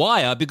wearing Yeah. a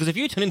wire, because if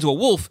you turn into a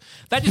wolf,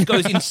 that just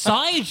goes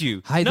inside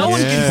you. Hey, no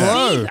one that's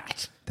can see true.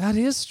 that. That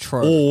is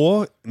true.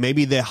 Or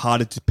maybe they're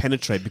harder to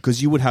penetrate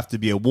because you would have to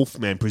be a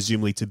wolfman,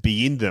 presumably, to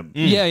be in them.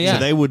 Yeah, yeah. So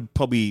they would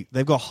probably,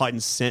 they've got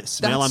heightened smell,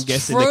 That's I'm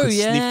guessing. true, They could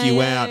yeah, sniff you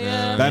yeah, out.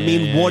 yeah. But I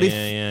mean, Yeah, what if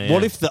yeah.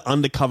 what if the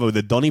undercover,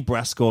 the Donnie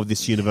Brasco of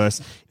this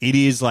universe, it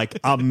is like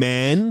a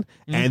man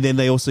and then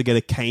they also get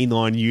a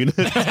canine unit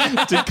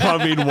to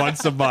come in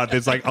once a month.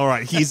 It's like, all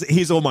right,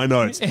 here's all my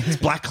notes. It's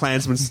Black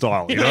Klansman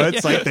style, you know?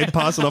 It's like they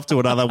pass it off to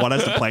another, one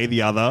has to play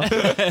the other.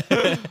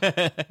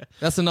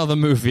 That's another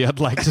movie I'd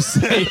like to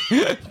see.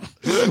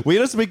 We're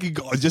just making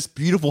just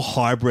beautiful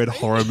hybrid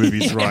horror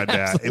movies right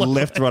now, in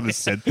left, right, and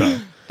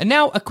center. And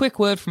now a quick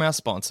word from our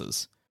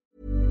sponsors.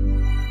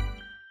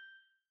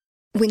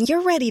 When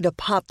you're ready to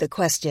pop the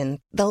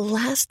question, the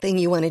last thing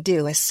you want to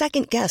do is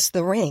second-guess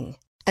the ring.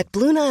 At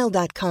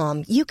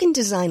BlueNile.com, you can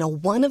design a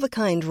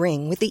one-of-a-kind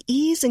ring with the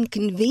ease and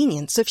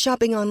convenience of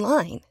shopping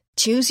online.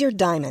 Choose your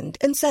diamond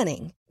and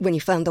setting. When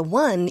you find the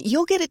one,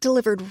 you'll get it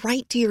delivered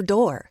right to your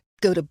door.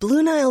 Go to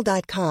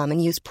BlueNile.com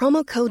and use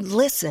promo code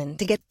LISTEN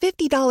to get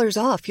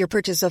 $50 off your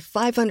purchase of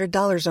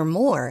 $500 or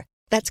more.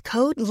 That's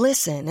code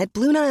LISTEN at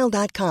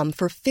BlueNile.com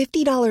for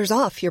 $50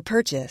 off your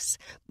purchase.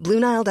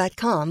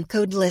 BlueNile.com,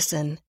 code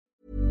LISTEN.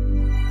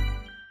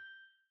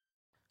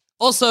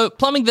 Also,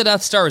 Plumbing the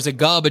Death Star is a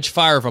garbage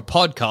fire of a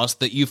podcast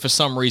that you for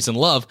some reason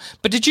love,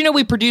 but did you know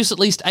we produce at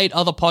least 8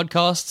 other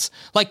podcasts?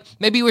 Like,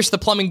 maybe you wish the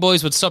Plumbing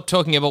Boys would stop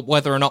talking about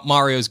whether or not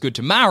Mario's good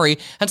to marry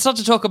and start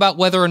to talk about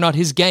whether or not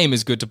his game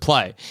is good to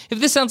play. If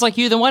this sounds like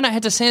you, then why not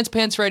head to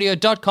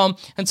sanspantsradio.com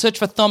and search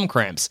for Thumb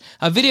Cramps,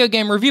 a video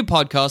game review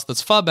podcast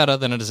that's far better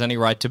than it has any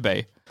right to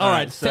be. All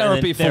right, so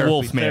therapy then for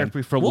Wolfman.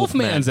 therapy for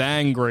Wolfman's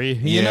angry.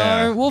 You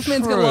Yeah. know,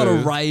 Wolfman's got a lot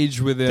of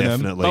rage within him.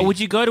 Definitely. But would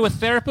you go to a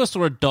therapist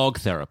or a dog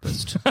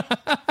therapist?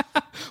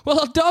 Well,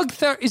 a dog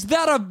is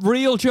that a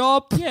real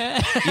job?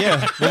 Yeah.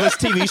 Yeah, well, there's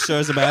TV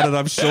shows about it,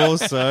 I'm sure,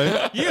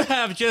 so... You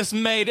have just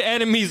made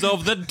enemies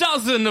of the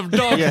dozen of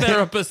dog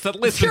therapists that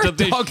If listen you're to a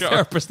this dog show.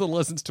 therapist that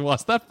listens to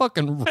us, that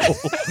fucking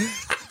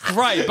rules.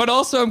 Great, but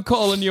also I'm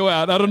calling you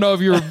out. I don't know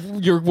if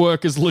your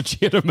work is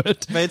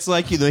legitimate. But it's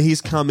like,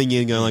 he's coming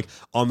in going like,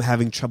 I'm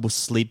having trouble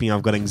sleeping,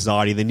 I've got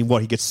anxiety. Then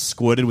he gets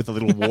squirted with a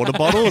little water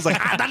bottle. It's like,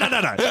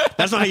 no.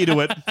 That's not how you do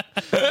it.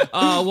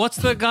 What's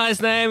the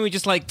guy's name? He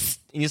just like...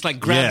 And he just like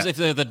grabs if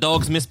the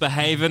dog's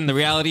misbehaving, the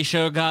reality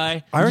show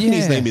guy. I reckon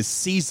his Yeah. name is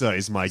Caesar,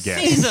 is my guess.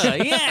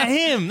 Caesar, yeah,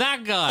 him,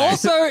 that guy.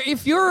 Also,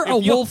 if you're a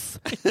wolf...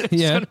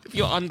 Yeah. If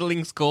your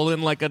underlings call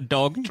in like a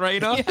dog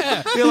trainer,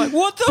 you're like,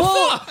 what the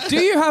Well, fuck?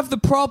 do you have the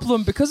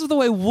problem, because of the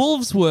way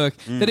wolves work,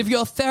 that if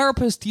your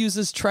therapist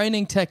uses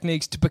training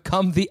techniques to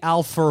become the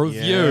alpha of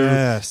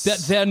Yes. you, that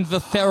then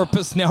the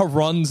therapist now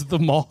runs the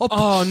mob?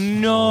 Oh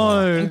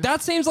no.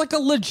 That seems like a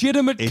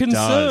legitimate It concern.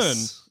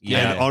 does.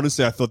 Yeah. And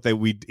honestly, I thought that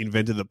we'd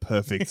invented the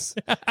perfect,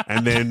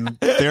 and then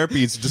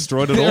therapy has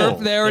destroyed it all.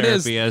 There it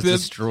is. Therapy has The-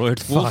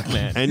 destroyed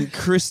Wolfman. And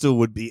Crystal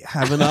would be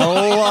having a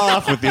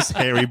laugh with this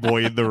hairy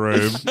boy in the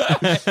room.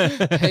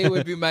 He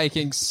would be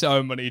making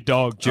so many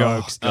dog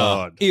jokes. Oh,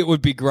 God. It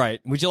would be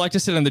great. Would you like to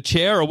sit in the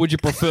chair or would you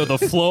prefer the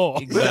floor?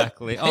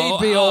 Exactly. He'd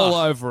be all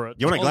over it.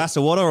 You want a glass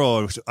of water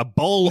or a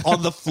bowl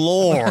on the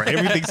floor?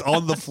 Everything's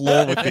on the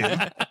floor with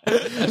him.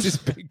 This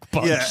big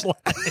bunch.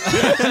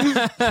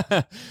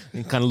 Yeah.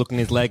 And kind of looking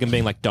at his leg and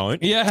being like,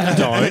 don't. Yeah.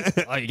 Don't.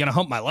 Oh, you going to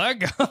hump my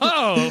leg?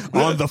 Oh.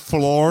 On the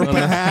floor,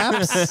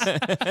 perhaps.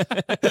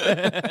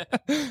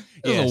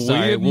 Yeah, a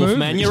sorry, weird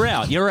Wolfman, move. you're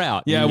out. You're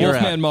out. Yeah, you're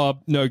Wolfman out.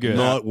 mob, no good.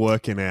 Not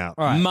working out.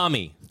 All right.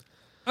 Mummy.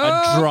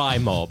 A dry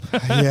mob.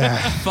 Yeah.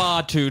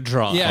 Far too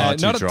dry. Yeah, Far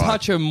too not a dry.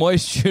 touch of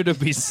moisture to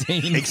be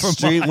seen.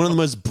 Extreme, From one of the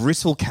most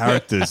bristle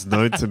characters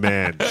known to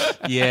man.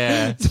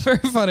 Yeah. It's very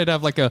funny to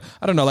have like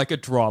a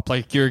drop,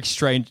 like you're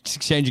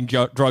exchanging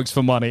drugs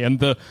for money, and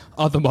the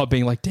other mob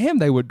being like, damn,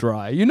 they were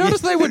dry. You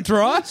notice they were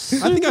dry? I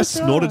think I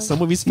snorted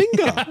some of his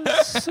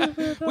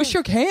finger. We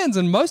shook hands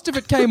and most of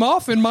it came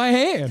off in my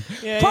hand.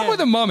 Problem with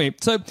a mummy.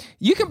 So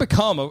you can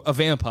become a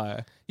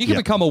vampire. You can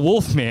Yeah. become a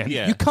wolf man.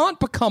 Yeah. You can't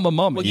become a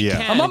mummy. Well, you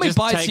Yeah. can. A mummy It just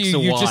bites takes you,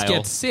 a you just while.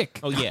 get sick.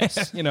 Oh,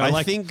 yes. You know, I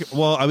like think,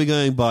 well, are we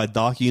going by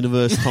Dark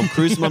Universe Tom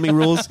Cruise mummy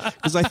rules?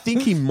 Because I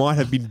think he might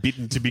have been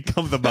bitten to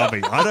become the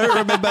mummy. I don't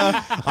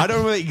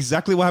remember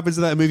exactly what happens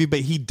in that movie,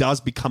 but he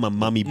does become a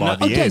mummy by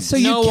the okay, end. so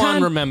you no one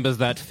can- remembers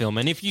that film,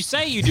 and if you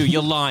say you do,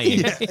 you're lying.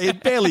 Yeah,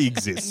 it barely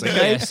exists.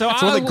 Okay, Yeah, so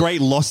it's one I of the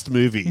great lost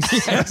movies.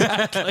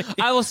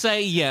 I will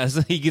say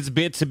yes, he gets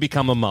bit to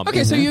become a mummy.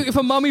 okay, so if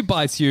a mummy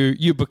bites you,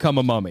 you become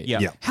a mummy. Yeah.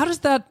 Yeah.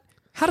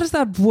 How does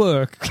that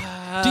work?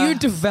 Do you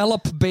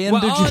develop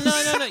bandages? Well,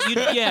 oh,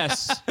 no.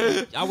 Yes.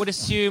 I would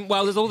assume,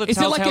 well, there's all the Is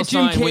it like telltale a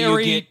Jim sign where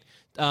Carrey- you get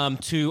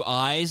two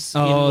eyes.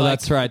 Oh, in, like,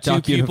 that's right, Two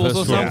Dark pupils Universe or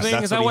rules. something.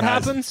 That's Is that he what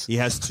has. happens? He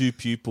has two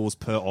pupils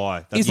per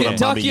eye. That's Is what it a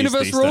Dark mummy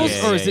Universe these rules,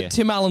 days. or is Yeah. it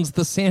Tim Allen's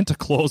The Santa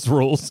Claus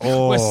rules?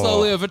 Oh. Where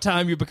slowly over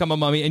time you become a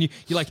mummy and you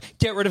like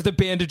get rid of the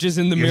bandages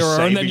in the You're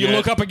mirror and then saving you it.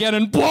 look up again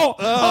and whoa!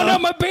 Oh no,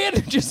 my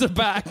bandages are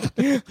back.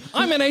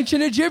 I'm an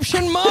ancient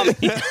Egyptian mummy.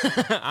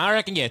 I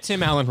reckon, yeah,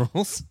 Tim Allen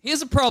rules.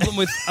 Here's a problem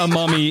with a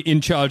mummy in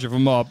charge of a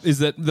mob is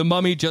that the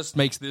mummy just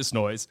makes this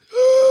noise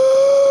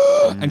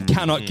and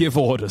cannot give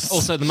orders.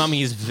 Also, the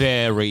mummy is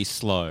very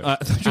slow. I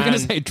thought you were going to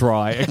And- say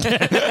dry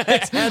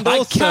again. and I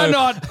also-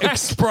 cannot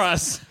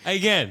express.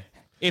 Again,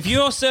 if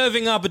you're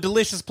serving up a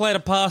delicious plate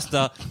of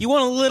pasta, you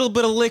want a little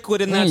bit of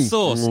liquid in that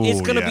sauce. Ooh,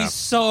 It's going to yeah. be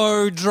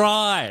so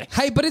dry.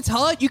 Hey, but it's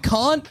hard. You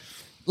can't,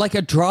 like,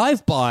 a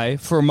drive-by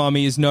for a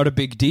mummy is not a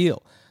big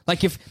deal.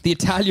 Like, if the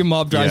Italian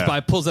mob drives Yeah. by,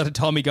 pulls out a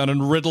Tommy gun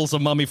and riddles a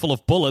mummy full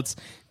of bullets,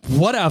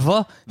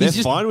 whatever. They're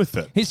fine with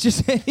it. He's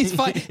he's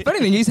fine. If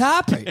anything, he's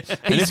happy.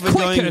 And He's if we're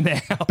quicker going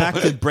now. back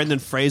to Brendan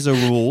Fraser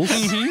rules,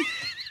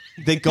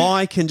 the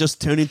guy can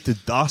just turn into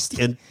dust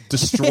and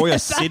destroy a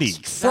city.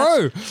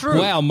 True.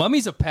 Wow,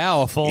 mummies are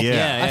powerful.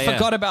 Yeah. I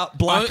forgot about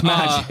black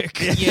magic.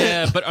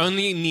 Yeah, but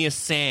only near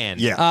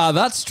sand. Yeah.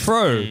 That's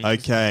true.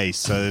 Okay,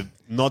 so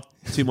not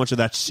too much of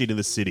that shit in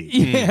the city.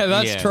 Yeah,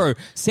 that's Yeah. true.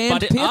 Sand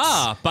But, pits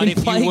but in if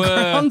you were,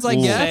 playgrounds, I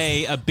guess.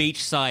 say, a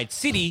beachside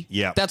city,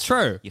 Yeah. That's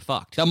true. you're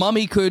fucked. The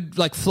mummy could,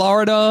 like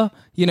Florida,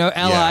 LA,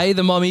 Yeah.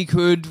 the mummy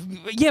could,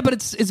 but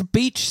it's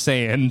beach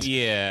sand.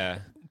 Yeah.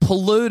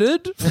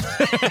 Polluted.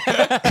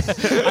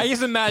 I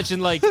just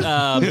imagine like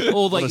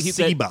all like of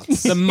sea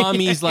butts. the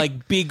mummy's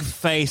like big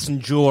face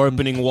and jaw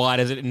opening wide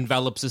as it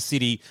envelops a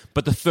city,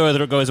 but the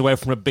further it goes away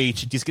from a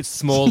beach, it just gets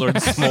smaller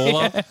and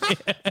smaller.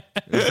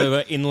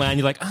 So inland,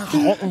 you're like,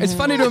 oh. It's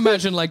funny to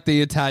imagine like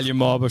the Italian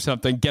mob or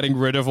something getting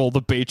rid of all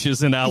the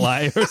beaches in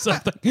LA or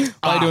something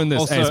by doing this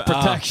also, as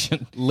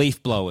protection.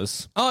 Leaf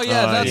blowers. Oh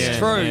yeah, that's yeah.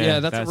 true. Yeah, Yeah,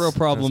 that's a that's- real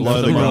problem. Blow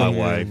with the the guy mummy.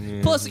 away.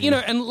 Plus,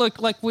 and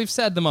look, like we've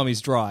said, the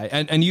mummy's dry,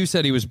 and you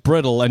said he was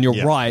brittle, and you're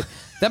Yeah. right.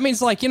 That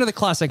means, like, the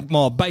classic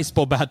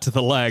baseball bat to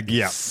the leg.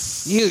 Yeah.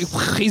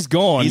 He's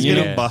gone. He's you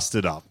getting know?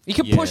 busted up. You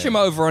can push him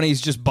over and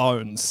he's just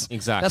bones.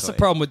 Exactly. That's the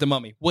problem with the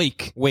mummy.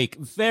 Weak.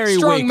 Very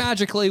Strong weak.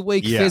 magically,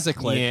 weak Yeah.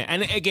 physically. Yeah,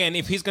 and again,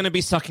 if he's going to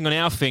be sucking on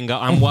our finger,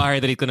 I'm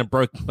worried that he's going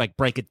to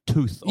break a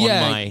tooth on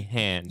my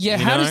hand. Yeah,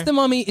 you how know? does the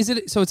mummy...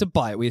 So it's a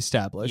bite, we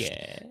established.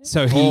 Yeah.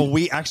 So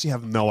We actually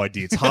have no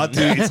idea. It's hard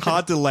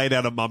to lay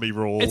down a mummy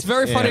rule. It's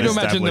very funny and to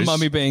imagine the establish.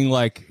 mummy being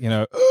like,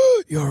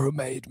 you're a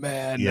made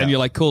man. Yeah. And you're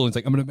like, cool. And it's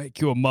like, I'm going to make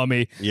you a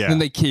mummy. Yeah. And then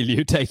they kill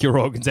you, take your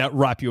organs out,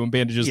 wrap you in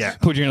bandages, Yeah.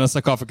 put you in a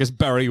sarcophagus,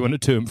 bury you in a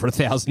tomb for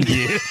 1,000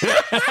 years.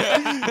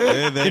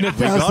 In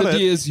 1,000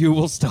 years, you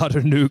will start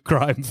a new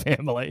crime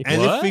family.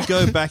 And if we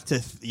go back to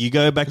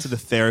the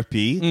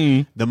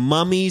therapy, the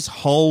mummy's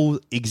whole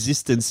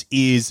existence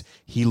is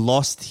he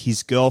lost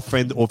his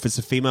girlfriend, or if it's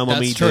a female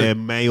mummy, That's true. their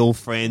male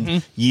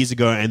friend years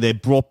ago, and they're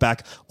brought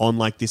back on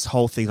like this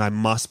whole thing. I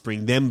must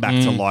bring them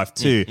back to life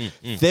too.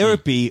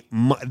 Therapy,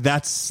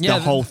 that's the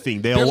whole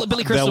thing.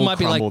 Billy Crystal might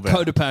be like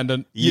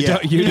codependent. You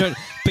don't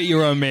be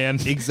your own man.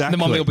 Exactly. The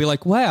mummy will be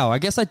like, wow, I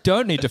guess I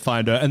don't need to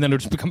find her. And then it'll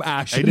just become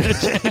ash.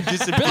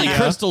 Billy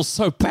Crystal's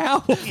so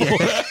powerful.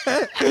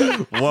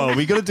 Whoa,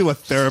 we got to do a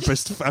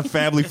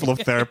family full of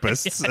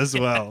therapists as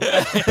well.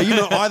 But,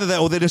 either that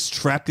or they're just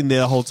trapped in there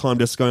the whole time,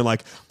 just going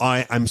like,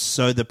 I'm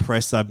so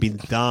depressed, I've been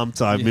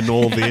dumped, I've been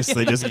all this.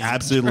 They're just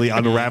absolutely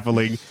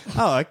unraveling.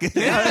 Oh, okay.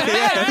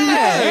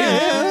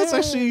 That's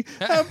actually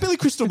Billy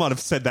Crystal might have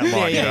said that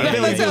line.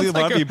 Billy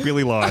might be a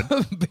Billy line.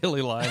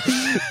 Billy line.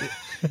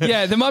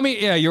 Yeah, the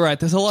mummy, you're right.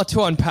 There's a lot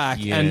to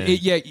unpack. Yeah. And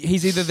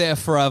he's either there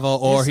forever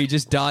or he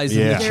just dies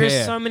in the chair.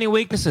 There's so many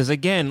weaknesses.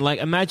 Again, like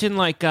imagine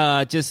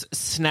just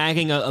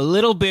snagging a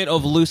little bit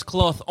of loose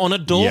cloth on a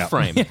door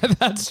frame. Yeah,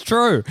 that's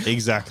true.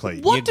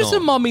 Exactly. What does a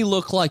gone. mummy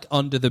look like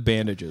under the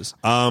bandages?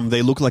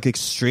 They look like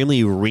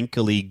extremely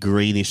wrinkly,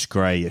 greenish,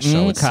 greyish,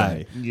 I would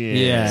say.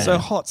 Yeah. So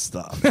hot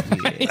stuff.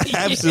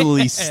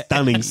 Absolutely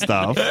stunning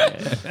stuff.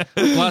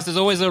 Plus, there's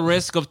always a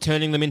risk of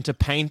turning them into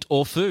paint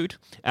or food,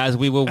 as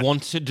we were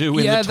wont to do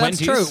in the 20s. That's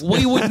true.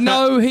 We would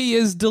know he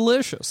is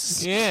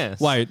delicious. Yes.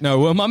 Wait, no.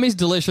 Were mummies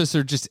delicious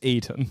or just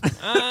eaten?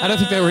 I don't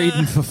think they were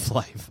eaten for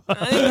flavour.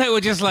 I think they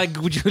were just like,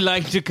 would you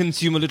like to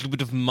consume a little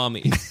bit of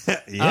mummy?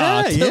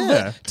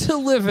 To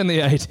live in the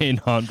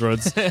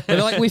 1800s.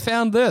 They're like, we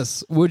found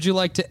this. Would you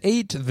like to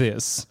eat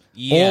this?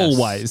 Yes.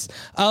 Always.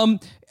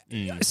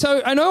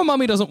 So I know a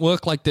mummy doesn't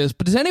work like this,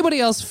 but does anybody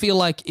else feel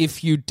like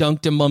if you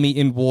dunked a mummy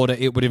in water,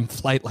 it would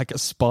inflate like a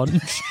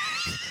sponge?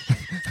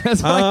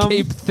 That's what I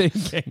keep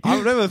thinking.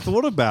 I've never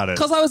thought about it.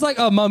 Because I was like,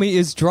 oh, mummy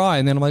is dry.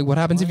 And then I'm like, what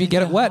happens if you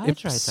get it wet? It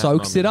hydrate that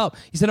soaks it mummy. up.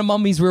 You said a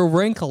mummy's real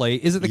wrinkly.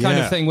 Is it the kind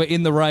of Yeah. thing where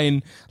in the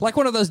rain, like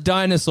one of those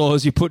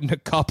dinosaurs you put in a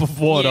cup of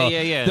water,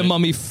 Yeah. the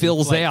mummy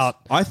fills Inflates. out?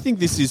 I think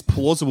this is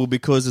plausible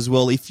because, as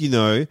well, if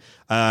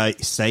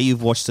say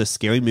you've watched a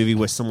scary movie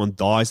where someone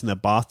dies in the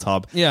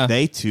bathtub,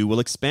 they too will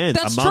expand.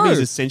 That's a mummy is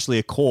true. essentially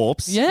a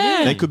corpse.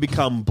 Yeah. They could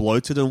become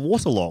bloated and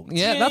waterlogged.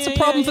 Yeah, that's a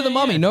problem for the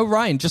mummy. No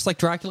rain. Just like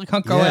Dracula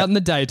can't go out in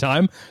the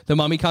daytime, the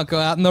mummy can't go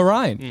out in the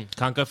rain.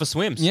 Can't go for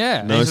swims.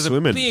 Yeah. No This is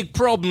swimming. a big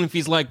problem if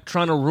he's like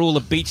trying to rule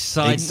a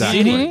beachside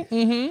Exactly.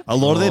 city. A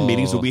lot of their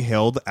meetings will be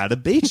held at a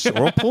beach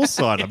or a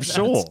poolside, I'm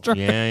sure.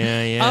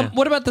 Yeah.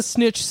 What about the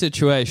snitch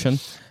situation?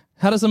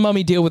 How does a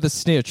mummy deal with a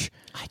snitch?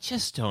 I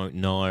just don't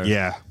know.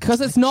 Yeah.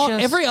 Because it's not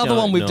just every other don't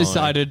one we've know.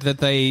 decided that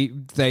they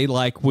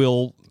like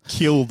will.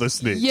 Kill the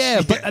snitch.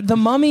 Yeah, but the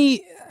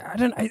mummy. I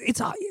don't.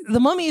 It's the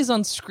mummy is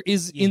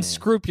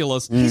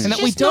unscrupulous, and that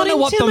we just don't not know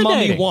what the mummy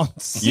intimidating.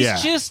 wants. Yeah.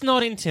 He's just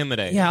not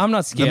intimidating. Yeah, I'm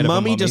not scared. The of a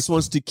mummy just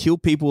wants to kill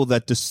people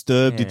that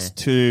disturbed its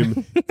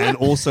tomb and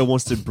also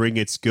wants to bring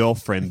its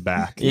girlfriend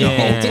back the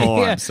whole time.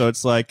 Yeah. So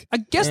it's like, I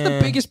guess the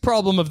biggest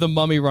problem of the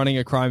mummy running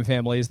a crime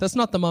family is that's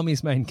not the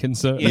mummy's main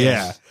concern.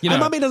 yeah. You know- A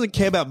mummy doesn't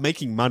care about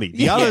making money.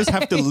 The others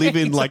have to live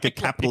in like a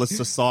capitalist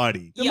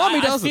society. The mummy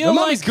I doesn't. feel The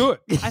mummy's good.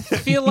 I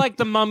feel like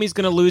the mummy's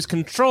going to lose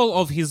control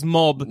of his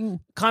mob,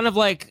 kind of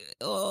like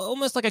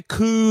almost like a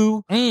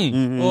coup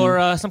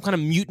or some kind of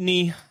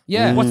mutiny.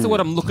 Yeah. What's the word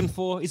I'm looking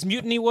for? Is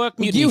mutiny work?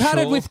 Mutiny, You had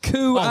it sure. with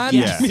coup and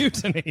yes.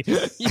 mutiny.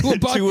 You were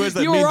both, Two words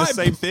that you were mean right. the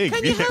same thing.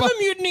 Can you have a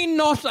mutiny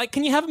not like?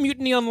 Can you have a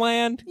mutiny on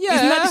land? Yeah.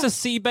 Isn't that just a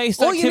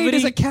sea-based All activity? you need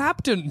is a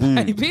captain,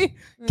 baby.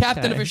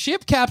 Captain of a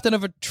ship, captain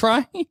of a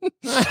train.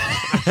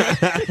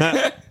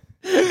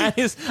 And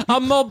is a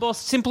mob boss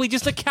simply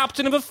just a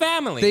captain of a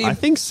family? I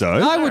think so.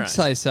 I would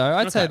say so.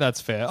 I'd say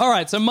that's fair. All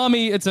right, so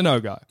mummy, it's a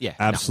no-go. yeah,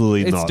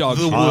 Absolutely It's not. dog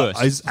shit. The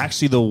worst. It's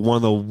actually one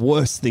of the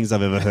worst things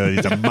I've ever heard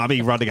is a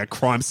mummy running a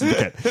crime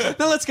syndicate.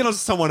 Now let's get on to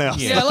someone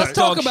else. Yeah, let's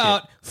talk Dog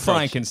about shit.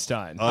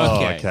 Frankenstein. Oh,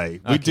 Okay. okay.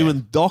 We're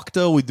doing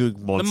Doctor, we're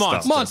doing Monster.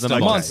 Monster. Monster, Okay.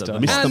 monster.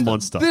 Mr. And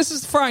Monster. This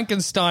is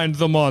Frankenstein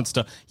the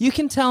monster. You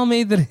can tell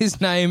me that his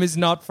name is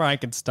not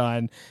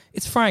Frankenstein.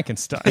 It's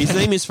Frankenstein. His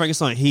name is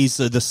Frankenstein. He's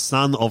the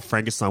son of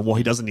Frankenstein. well,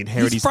 he doesn't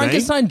inherit He's his name.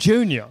 Frankenstein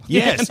Jr.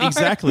 Yes,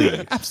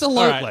 exactly.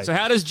 Absolutely. All right, so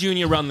how does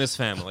Junior run this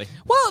family?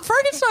 Well,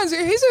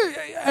 he's an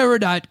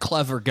erudite,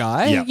 clever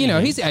guy. Yeah. You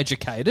know, he's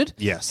educated.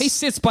 Yes. He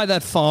sits by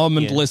that farm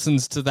and Yeah.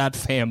 listens to that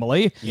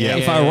family, Yeah.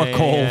 if I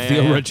recall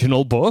the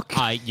original book.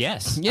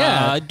 Yes.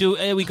 Yeah.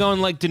 Are we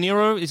going like De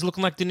Niro? Is he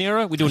looking like De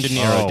Niro? We're doing De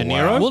Niro. Oh, De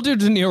Niro? wow. We'll do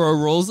De Niro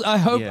rules.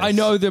 Yes. I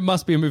know there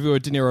must be a movie where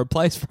De Niro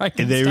plays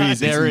Frankenstein.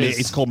 There is.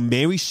 It's called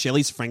Mary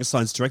Shelley's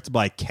Frankenstein. It's directed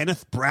by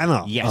Kenneth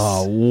Branagh. Yes.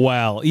 Oh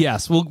well,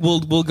 yes, we'll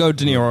go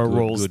De Niro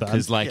rules then.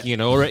 Because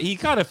he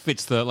kind of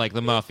fits the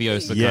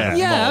mafioso Yeah. kind of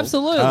Yeah, mold.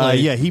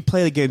 absolutely. Yeah, he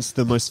played against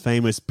the most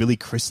famous Billy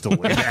Crystal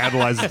and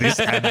analyzed this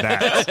and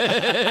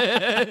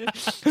that.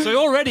 So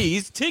already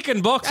he's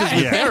ticking boxes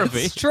with Yeah. therapy.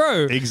 It's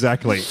true.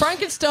 Exactly.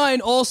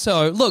 Frankenstein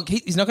also, look,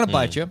 he's not going to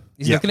bite you.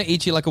 He's Yeah. not going to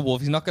eat you like a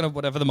wolf. He's not going to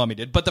whatever the mummy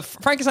did. But the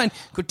Frankenstein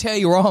could tear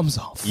your arms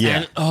off. Yeah.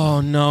 And,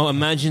 oh no!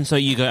 Imagine so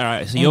you go. All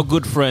right, so you're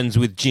good friends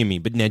with Jimmy,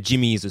 but now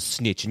Jimmy is a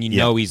snitch, and you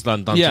know he's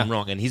done Yeah. something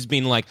wrong, and he's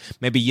been like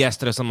maybe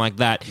yesterday or something like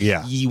that.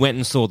 Yeah. You went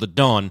and saw the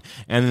Don,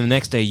 and then the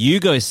next day you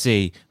go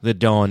see the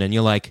Don, and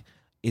you're like,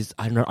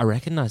 I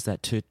recognize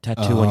that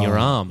tattoo on your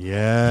arm.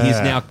 Yeah. He's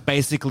now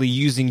basically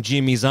using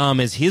Jimmy's arm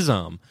as his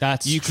arm.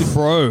 That's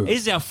true.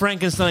 This is how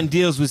Frankenstein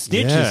deals with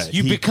snitches. Yeah,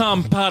 You he-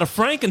 become part of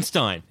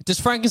Frankenstein. Does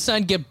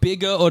Frankenstein get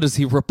bigger or does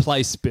he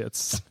replace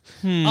bits?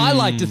 I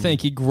like to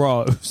think he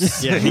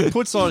grows. Yeah, he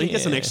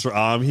gets an extra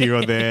arm here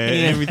or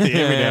there, everything,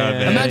 every now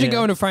and then. Imagine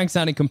going to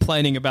Frankenstein and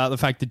complaining about the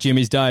fact that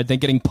Jimmy's died, then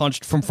getting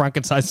punched from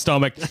Frankenstein's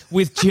stomach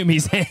with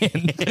Jimmy's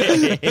hand.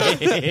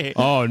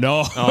 Oh,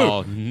 no.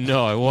 Oh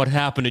no! What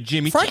happened to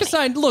Jimmy?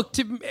 Frankenstein, look,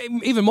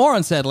 even more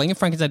unsettling, if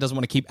Frankenstein doesn't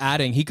want to keep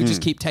adding, he could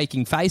just keep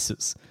taking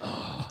faces.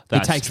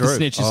 That's he takes true. the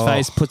snitch's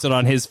face, puts it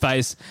on his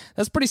face.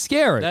 That's pretty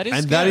scary. That is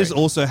And scary. that is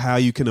also how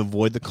you can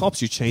avoid the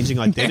cops. You're changing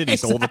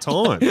identities all the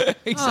time.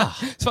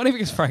 Exactly. It's funny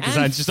because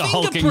Frankenstein's And just a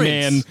hulking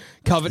fingerprints. man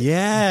covered.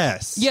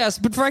 Yes. Yes,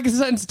 but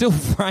Frankenstein's still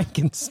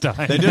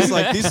Frankenstein. They're just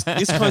like,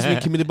 this crime's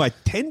been committed by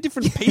 10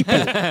 different people.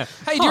 Hey,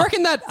 do you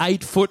reckon that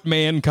 8-foot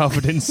man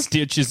covered in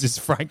stitches is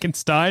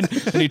Frankenstein?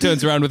 And he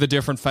turns around with a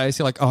different face.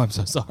 You're like, oh, I'm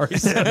so sorry.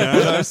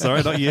 No,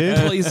 sorry, not you.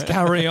 Please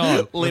carry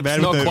on. The Lips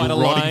man not with the quite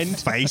rotting aligned.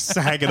 face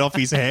hanging off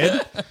his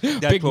head.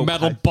 Big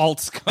metal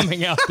bolts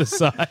coming out the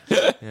side.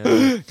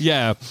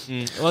 Yeah.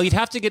 Well, you'd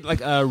have to get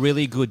like a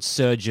really good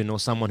surgeon or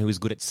someone who is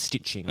good at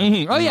stitching.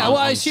 Oh, yeah. Well,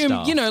 I on assume,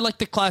 stuff. like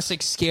the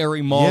classic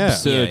scary mob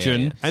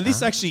surgeon. Yeah. And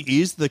this actually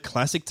is the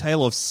classic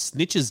tale of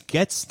snitches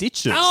get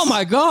stitches. Oh,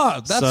 my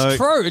God. That's So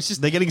true. It's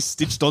just they're getting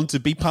stitched on to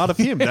be part of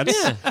him.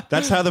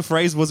 That's how the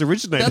phrase was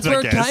originated, that's where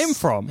I it guess. came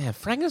from. Man,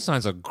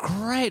 Frankenstein's a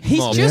great He's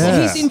mob. just,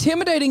 Yeah. he's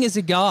intimidating as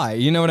a guy.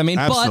 You know what I mean?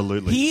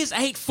 Absolutely. But he is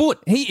 8 foot.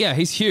 But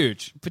he's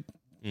huge. But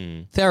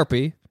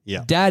therapy,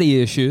 Yeah. daddy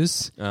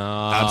issues. Absolutely. He's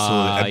got a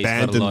lot of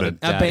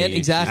Abandonment. daddy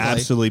Exactly.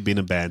 Absolutely been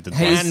abandoned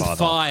by He's- his And father.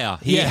 fire.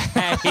 He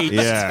hates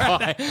Yeah.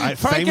 fire.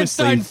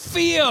 Frankenstein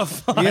Famously, fear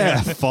fire.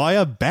 yeah,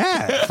 fire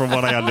bad, from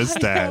what I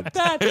understand.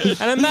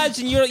 And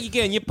imagine you're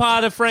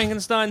part of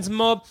Frankenstein's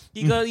mob.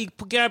 You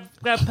grab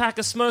a pack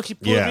of smokes, you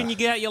put Yeah. it in, you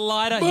get out your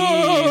lighter.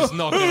 He's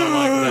not gonna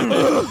like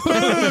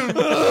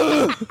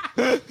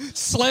that.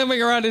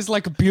 Slamming around his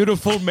like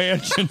beautiful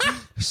mansion,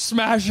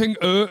 smashing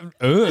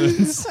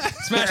urns,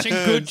 smashing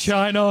good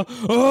china.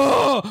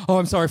 Oh,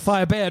 I'm sorry,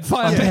 fire bad.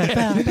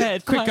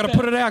 Quick, gotta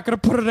put it out.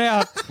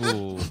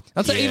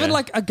 That's even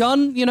like a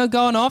gun,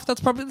 going off. That's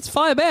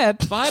fire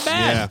bad. Fire Yeah.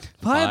 bad.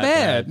 Fire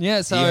bad.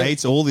 Yeah, so He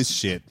hates all this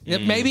shit.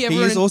 maybe He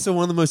everyone. is also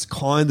one of the most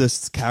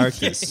kindest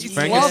characters. He's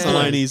Frankenstein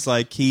lovely. is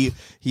like, he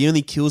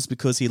only kills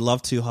because he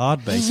loved too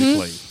hard,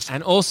 basically.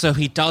 And also,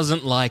 he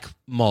doesn't like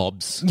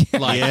mobs.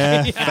 Like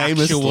Yeah,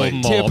 actual famously.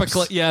 mobs.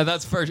 Typically, yeah,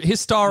 that's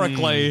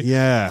historically.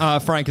 Yeah.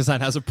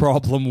 Frankenstein has a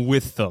problem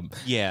with them.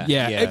 Yeah,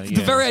 yeah. yeah, The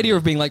yeah. very idea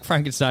of being like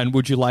Frankenstein,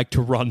 would you like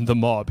to run the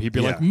mob? He'd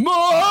be Yeah. like,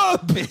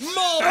 mob, and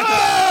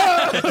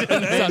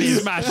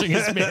he's smashing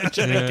his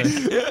mansion.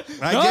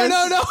 I No,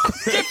 guess- no.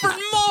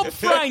 Different mob,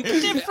 Frank.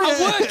 Different.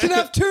 A word can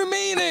have two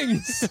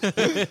meanings.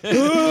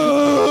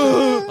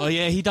 Oh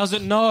yeah, he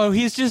doesn't know.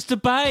 He's just a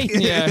babe.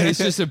 Yeah, he's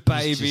just a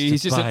baby.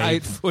 He's just an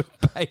babe. 8-foot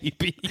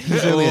baby.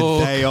 He's only a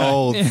day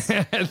old.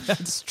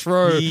 That's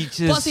true. He just-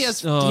 Plus, he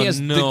has oh,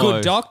 the no.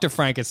 good Dr.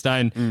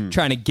 Frankenstein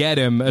trying to get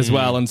him as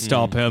well and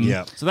stop him.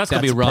 Yeah. So that's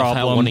gonna be a rough. How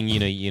problem. wanting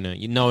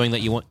you knowing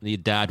that your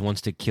dad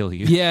wants to kill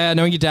you. Yeah,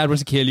 knowing your dad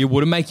wants to kill you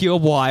wouldn't make you a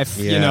wife,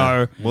 you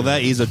know. Well,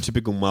 that is a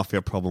typical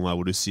mafia problem, I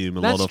would assume.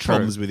 A That's lot of true.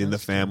 problems within the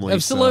family.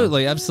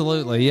 Absolutely,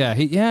 absolutely.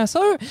 Yeah.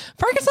 So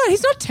Frankenstein,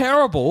 he's not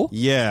terrible.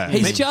 Yeah.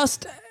 He's Maybe-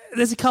 just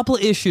there's a couple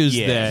of issues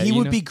Yeah. there. He you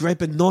would know? be great,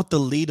 but not the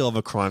leader of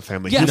a crime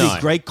family. Yes. He'd be No. a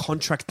great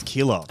contract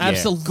killer.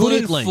 Absolutely.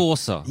 Good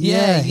enforcer.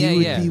 Yeah, he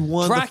would be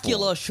wonderful.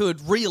 Dracula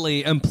should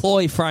really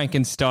employ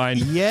Frankenstein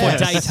Yes.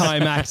 for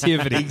daytime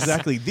activities.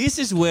 Exactly. This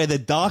is where the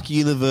dark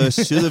universe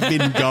should have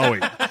been going.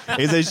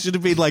 is they should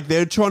have been like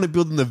they're trying to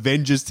build an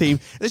Avengers team.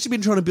 They should have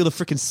been trying to build a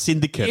freaking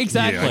syndicate.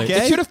 Exactly.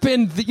 Okay? It should have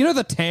been,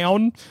 the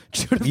town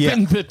should have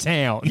been the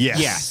town.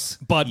 Yes.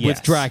 But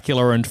with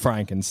Dracula and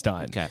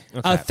Frankenstein. Okay.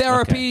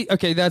 Therapy.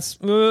 Okay,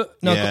 that's no.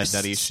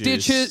 daddy issues.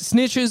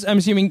 Snitches. I'm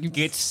assuming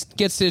get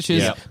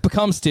stitches. Yep.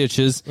 Become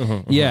stitches.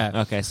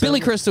 Yeah. Okay, so- Billy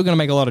Crystal going to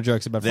make a lot of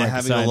jokes about They're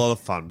Frankenstein. having a lot of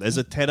fun. There's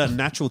a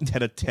natural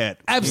tete-a-tete.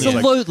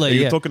 Absolutely, Are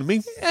you yeah. talking to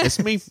me? It's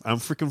me. I'm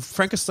freaking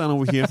Frankenstein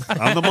over here.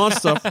 I'm the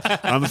monster.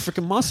 I'm the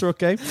freaking monster,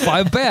 okay?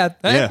 Fire bad.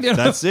 Yeah, You know?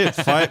 that's it.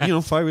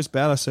 Fire is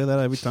bad. I say that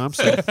every time.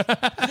 So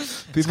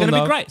It's going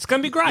to be great. It's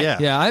going to be great. Yeah.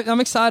 Yeah, I'm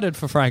excited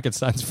for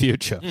Frankenstein's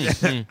future.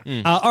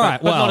 All right,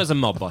 But well, not as a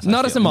mob boss.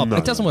 not as a mob. No,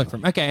 it doesn't work for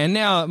him. Okay, and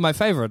now my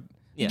favorite,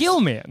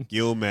 Gilman.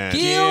 Gilman.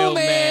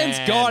 Gilman's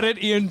got it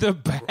in the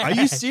bag. Are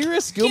you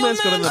serious?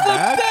 Gilman's got in the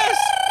bag?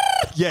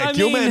 Yeah,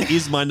 Gilman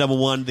is my number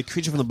one. The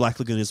Creature from the Black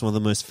Lagoon is one of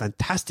the most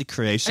fantastic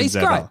creations He's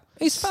ever. great.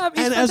 He's fab.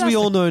 He's And as we fantastic.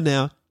 all know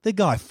now, the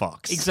guy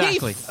fucks.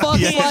 Exactly. He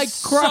fucks like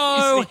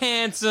So crazy.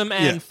 handsome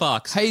and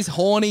fucks. He's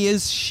horny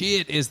as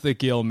shit, is the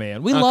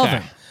Gilman. We love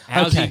him.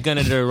 How's he going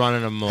to do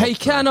running a mob? He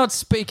cannot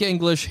speak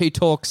English. He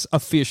talks a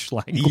fish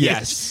language.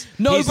 Yes.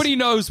 Nobody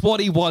knows what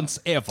he wants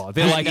ever.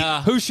 They're like,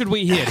 who should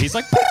we hit? He's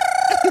like,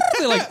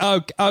 they're like,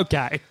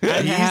 okay.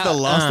 And he's the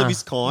last of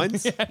his kind.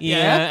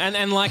 Yeah,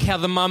 and like how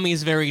the mummy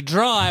is very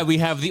dry, we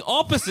have the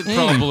opposite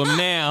problem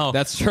now.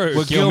 That's true.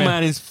 Where Gilman.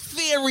 Gilman is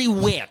very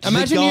wet.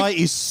 Imagine the guy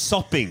is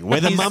sopping. Where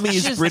the He's mummy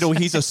is just- brittle,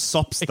 he's a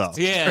sopster.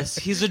 Yes,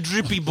 he's a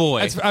drippy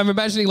boy. I'm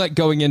imagining like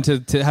going in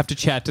to have to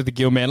chat to the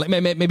Gilman. Like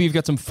maybe you've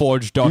got some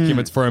forged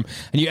documents for him,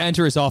 and you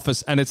enter his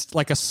office, and it's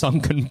like a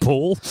sunken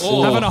pool,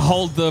 having to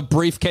hold the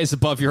briefcase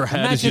above your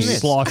head as you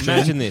slosh in.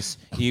 Imagine this.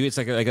 It's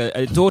like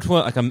a door to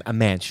a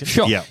mansion.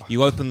 Sure. Yeah.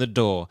 You open the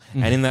door,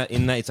 and in that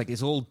it's like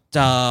it's all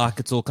dark.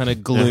 It's all kind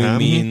of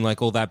gloomy and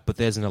like all that. But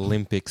there's an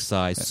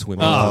Olympic-sized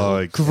swimming pool.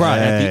 Oh, great.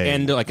 At the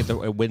end, like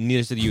when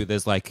nearest to you,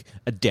 there's like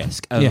a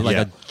desk,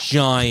 a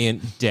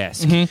giant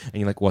desk, and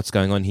you're like, "What's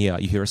going on here?"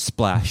 You hear a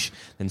splash,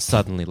 then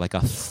suddenly, like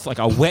a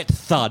wet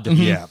thud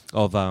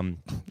of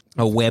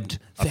a webbed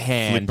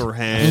hand, flipper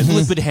hand. a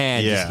flippered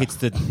hand Yeah.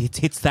 just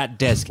hits that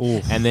desk,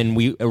 and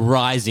then a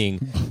rising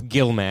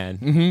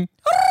Gilman,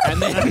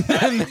 and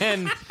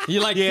then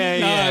You're like,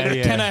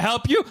 yeah. can I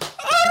help you?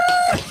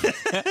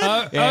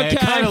 okay,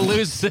 kind of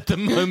loses at the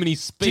moment he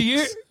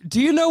speaks. Do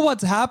you know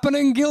what's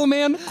happening,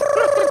 Gilman?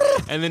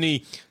 And then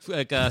he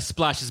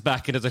splashes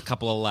back into a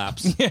couple of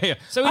laps. Yeah.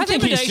 So I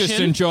think he's just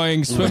intimidation-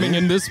 enjoying swimming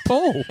in this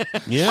pool.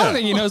 Yeah. I don't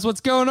think he knows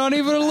what's going on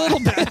even a little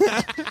bit.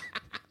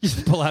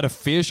 Just pull out a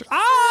fish.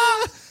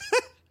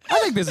 I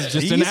think this is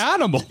just an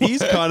animal.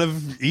 He's kind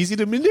of easy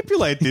to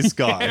manipulate, this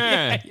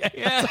guy.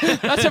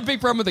 That's a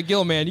big problem with the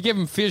Gilman. You give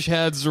him fish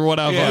heads or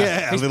whatever.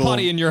 Yeah, He's a little-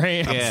 putty in your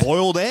hand. A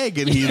boiled egg,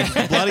 and he's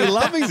bloody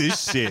loving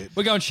this shit.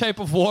 We're going shape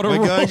of water We're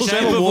going rules.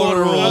 shape of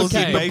water rules.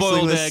 Okay. Basically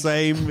Boiled the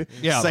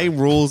egg. same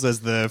rules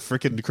as the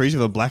freaking Creature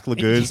of the Black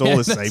Lagoon. It's all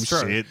the same that's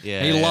true. shit.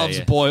 Yeah, He loves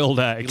boiled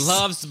He eggs.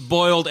 loves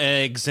boiled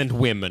eggs and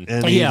women.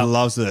 And he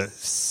loves the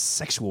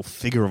sexual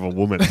figure of a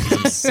woman. He's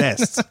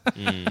obsessed.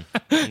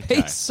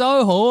 He's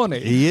so horny.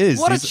 He is.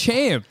 What He's- a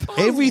champ.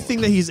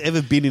 Everything that he's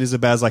ever been in is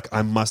about is like,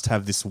 I must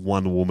have this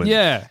one woman.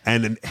 Yeah.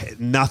 And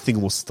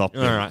nothing will stop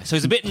him. All right, so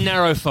he's a bit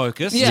narrow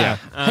focused. Yeah.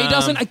 He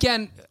doesn't,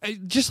 again,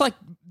 just like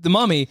the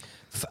mummy,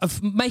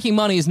 making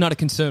money is not a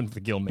concern for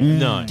Gilman.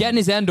 No. Getting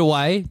his end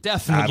away,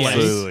 definitely.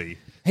 Absolutely.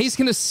 He's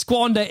going to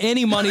squander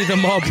any money the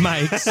mob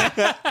makes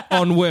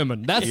on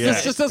women. That's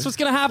what's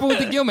going to happen with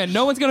the Gilman.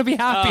 No one's going to be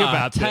happy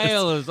about this.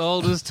 Tale as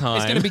old as time.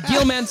 It's going to be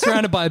Gilman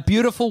surrounded by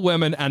beautiful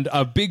women and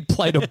a big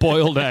plate of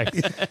boiled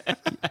eggs.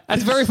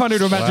 It's very funny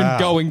to imagine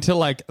going to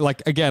like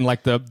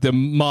the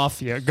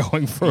mafia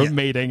going for a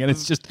meeting, and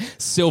it's just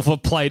silver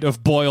plate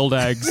of boiled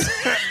eggs,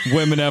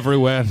 women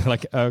everywhere. And they're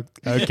like,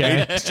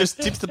 okay, He just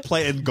tips the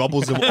plate and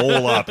gobbles them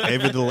all up,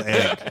 every little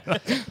egg.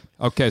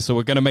 okay, so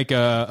we're going to make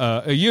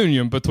a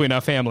union between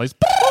our families.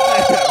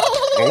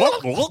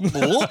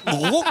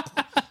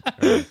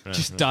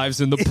 Just dives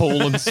in the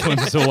pool and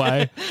swims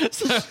away. He's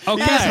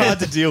hard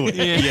to deal with.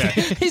 Yeah,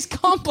 He's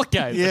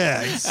complicated.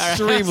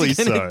 extremely How's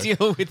he so. gonna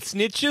deal with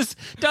snitches?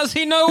 Does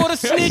he know what a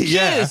snitch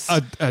Yeah. is?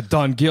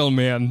 Don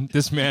Gilman,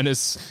 this man is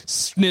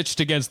snitched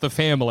against the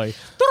family.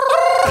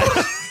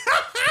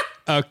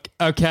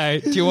 Okay,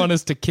 do you want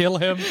us to kill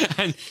him?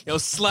 And he'll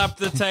slap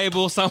the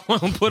table. Someone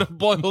will put a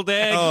boiled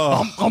egg.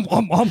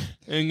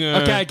 And,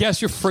 Okay, I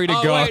guess you're free to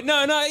Oh, go. wait,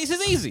 no, this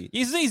is easy.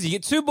 This is easy. You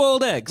get 2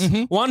 boiled eggs.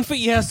 One for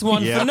yes,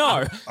 one for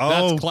no.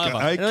 Oh, clever.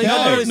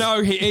 Okay.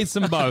 No, he eats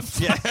them both.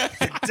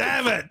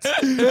 Damn it!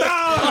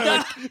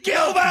 No!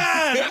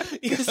 Gilman!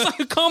 It's so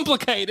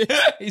complicated.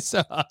 He's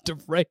so hard to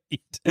read.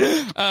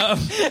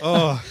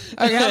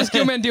 Okay, how does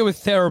Gilman deal with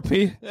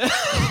therapy?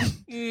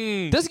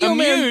 Does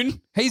Gilman...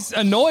 Immune? He's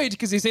annoyed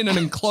because he's in an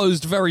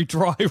enclosed, very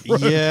dry room.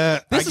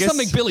 Yeah, This is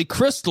something Billy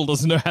Crystal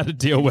doesn't know how to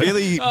deal with.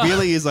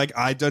 Billy is like,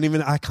 I can't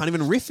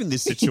even riff in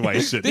this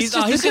situation. This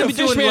He's is gonna a be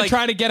fish doing, man like-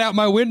 trying to get out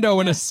my window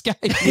and escape.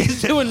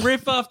 He's doing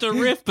riff after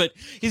riff, but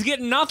he's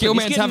getting nothing.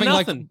 Gilman's he's getting having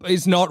nothing.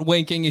 he's not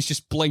winking, he's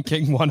just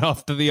blinking one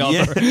after the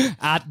other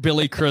at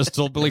Billy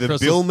Crystal. Billy the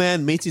Crystal. Bill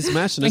Man meets his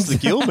mash, and it's the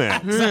Gill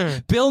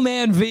Man. Bill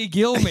Man v.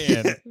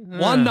 Gilman.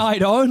 One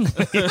night only.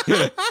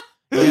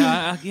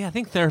 I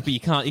think therapy. You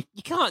can't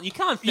therapy You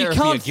can't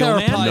a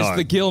Gilman. therapize No.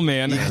 the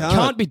Gilman. It can't.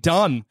 can't be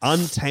done.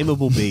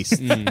 Untamable beast.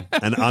 An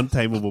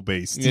untamable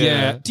beast.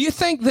 Yeah. Do you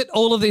think that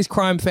all of these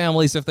crime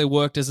families, if they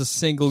worked as a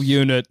single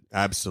unit,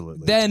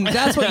 Absolutely. then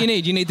that's what you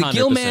need? You need the 100%,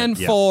 Gilman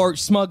yeah. for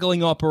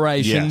smuggling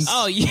operations. Yes.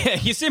 Oh yeah,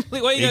 you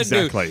simply what you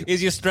Exactly. gotta do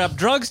is you strap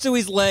drugs to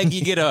his leg,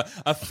 you get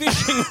a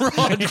fishing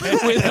rod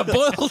with a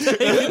boiled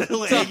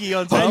egg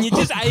on top. and you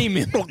just aim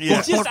him. Yeah.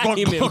 You just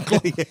aim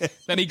him.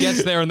 Then he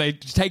gets there and they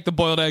take the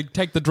boiled egg,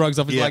 take the drugs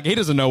off. He's Yeah. like, he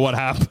doesn't know what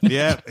happened.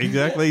 Yeah,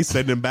 exactly.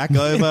 Send him back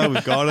over.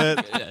 We've got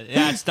it.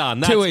 Yeah, it's done.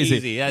 That's Too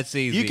easy. That's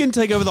easy. You can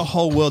take over the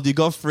whole world. You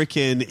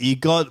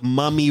got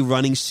Mummy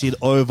running shit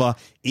over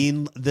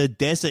in the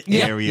desert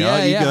Yeah. area.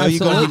 Yeah, you got him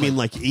absolutely. in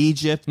like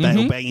Egypt, back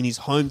in his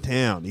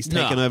hometown. He's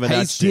taken over that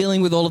He's shit.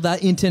 dealing with all of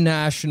that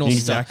international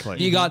Exactly.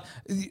 stuff. You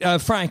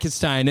got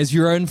Frankenstein as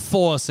your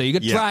enforcer. You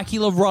got Yeah.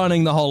 Dracula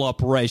running the whole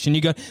operation. You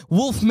got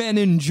Wolfmen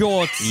in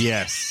jorts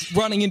Yes.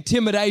 running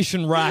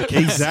intimidation rackets.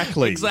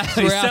 Exactly.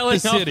 exactly throughout selling the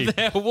city. off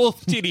their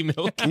wolf titty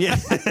milk. Yeah,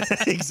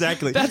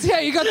 exactly. That's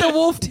you got the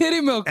wolf titty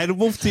milk. And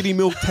Wolf Titty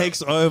Milk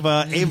takes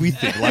over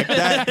everything like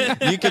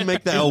that. You can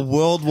make that a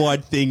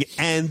worldwide thing,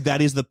 and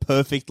that is the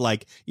perfect,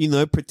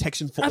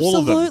 protection for all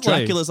of them. Absolutely.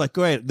 Dracula's like,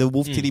 great, the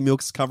Wolf Titty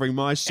Milk's covering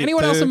my shit.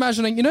 Anyone too. else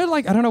imagining,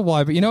 I don't know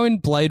why, but in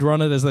Blade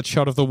Runner, there's that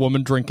shot of the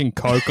woman drinking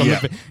Coke.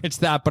 It's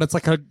that, but it's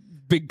like a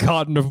big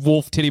carton of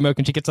wolf titty milk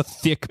and she gets a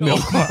thick milk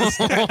mustache.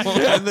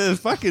 And the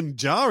fucking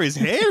jar is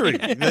hairy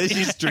that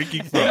she's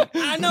drinking from.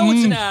 I know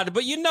it's an ad,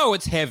 but you know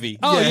it's heavy.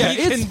 Oh, yeah, you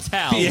can it's-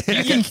 tell. yeah, You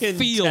you can can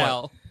feel it.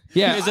 tell.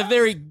 Yeah. There's a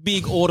very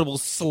big audible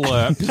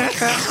slurp.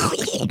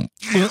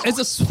 It's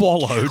a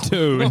swallow,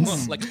 too.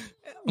 It's like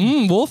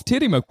wolf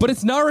titty milk, but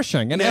it's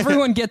nourishing and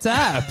everyone gets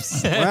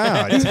abs.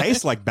 Wow, it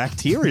tastes like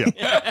bacteria.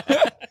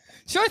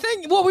 So I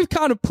think what we've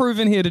kind of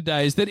proven here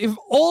today is that if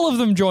all of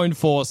them joined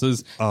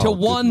forces to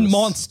one goodness.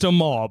 monster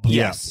mob,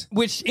 Yes.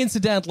 which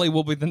incidentally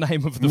will be the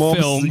name of the Mobs-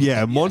 film.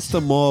 Yeah, monster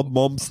mob,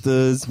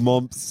 mobsters,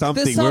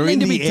 something. There's We're something in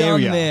to the be done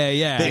area. there,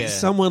 yeah. There's Yeah.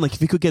 someone,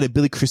 if we could get a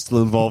Billy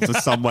Crystal involved in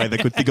some way, they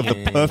could think of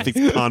the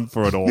perfect pun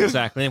for it all.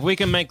 exactly. If we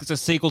can make this a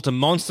sequel to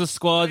Monster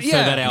Squad, so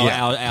Yeah. that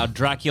Yeah. our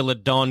Dracula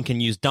Don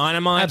can use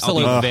dynamite,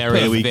 Absolutely. I'll be there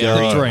very, we very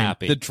go. The dream.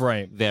 happy. The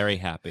dream. Very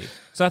happy.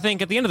 So I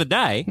think at the end of the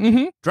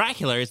day,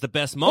 Dracula is the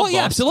best mob Oh,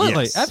 yeah, boss.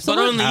 absolutely. Yes. But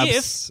Absolutely. only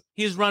if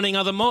he's running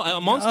other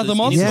monsters. Other in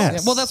monsters. his Yes.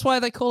 box. Well, that's why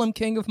they call him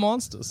King of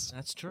Monsters.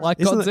 That's true. Like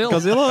Isn't it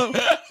Godzilla.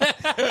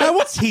 Godzilla? Now,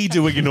 what's he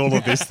doing in all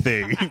of this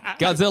thing?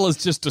 Godzilla's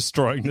just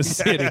destroying the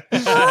city.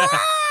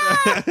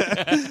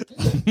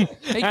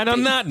 And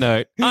on that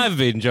note, I've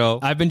been Joel.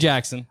 I've been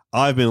Jackson.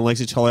 I've been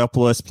Alexi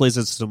Choliopoulos. Please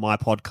listen to my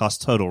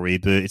podcast, Total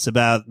Reboot. It's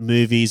about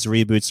movies,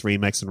 reboots,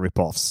 remakes, and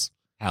rip-offs.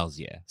 Hells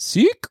yeah.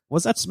 Sick?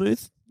 Was that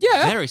smooth?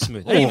 Yeah. Very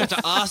smooth. I didn't even have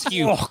to ask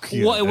you, Fuck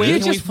you, where dude. can You we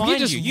just- find you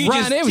just you? You ran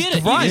just it. It was did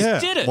it. right. You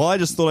just did it. Well, I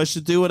just thought I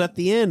should do it at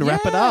the end.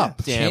 Wrap it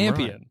up. Damn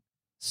Champion. right.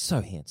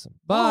 So handsome.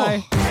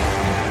 Bye.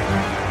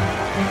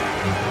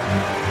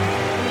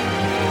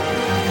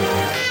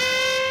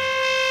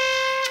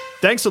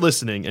 Thanks for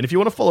listening, and if you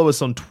want to follow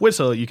us on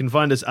Twitter, you can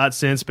find us at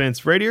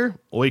Sanspants Radio,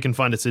 or you can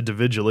find us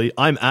individually.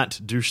 I'm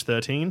at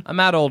Douche13. I'm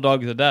at Old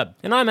Dogs Are Dead.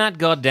 And I'm at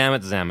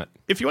Goddammit Zammit.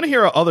 If you want to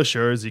hear our other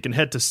shows, you can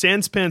head to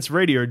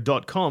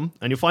sanspantsradio.com,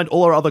 and you'll find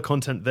all our other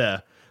content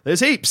there.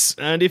 There's heaps,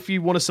 and if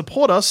you want to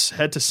support us,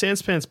 head to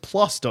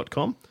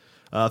sanspantsplus.com.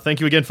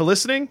 Thank you again for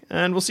listening,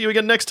 and we'll see you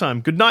again next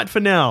time. Good night for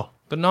now.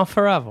 But not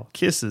forever.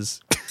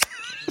 Kisses.